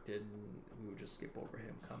reducted, and we would just skip over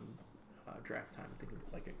him come draft time. Think of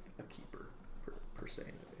it like a keeper per se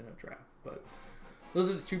in a draft. But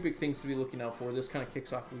those are the 2 big things to be looking out for. This kind of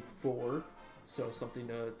kicks off week 4, so something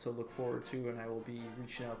to look forward to, and I will be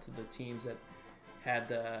reaching out to the teams that had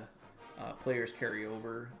the players carry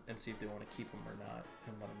over and see if they want to keep them or not,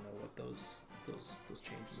 and let them know what those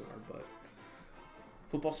changes are. But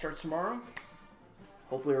football starts tomorrow.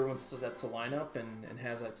 Hopefully everyone sets a lineup and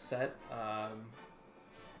has that set,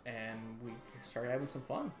 and we start having some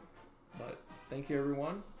fun. But thank you,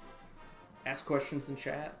 everyone. Ask questions in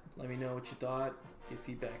chat. Let me know what you thought. Give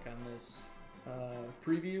feedback on this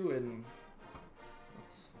preview, and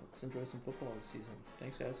let's enjoy some football this season.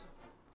 Thanks, guys.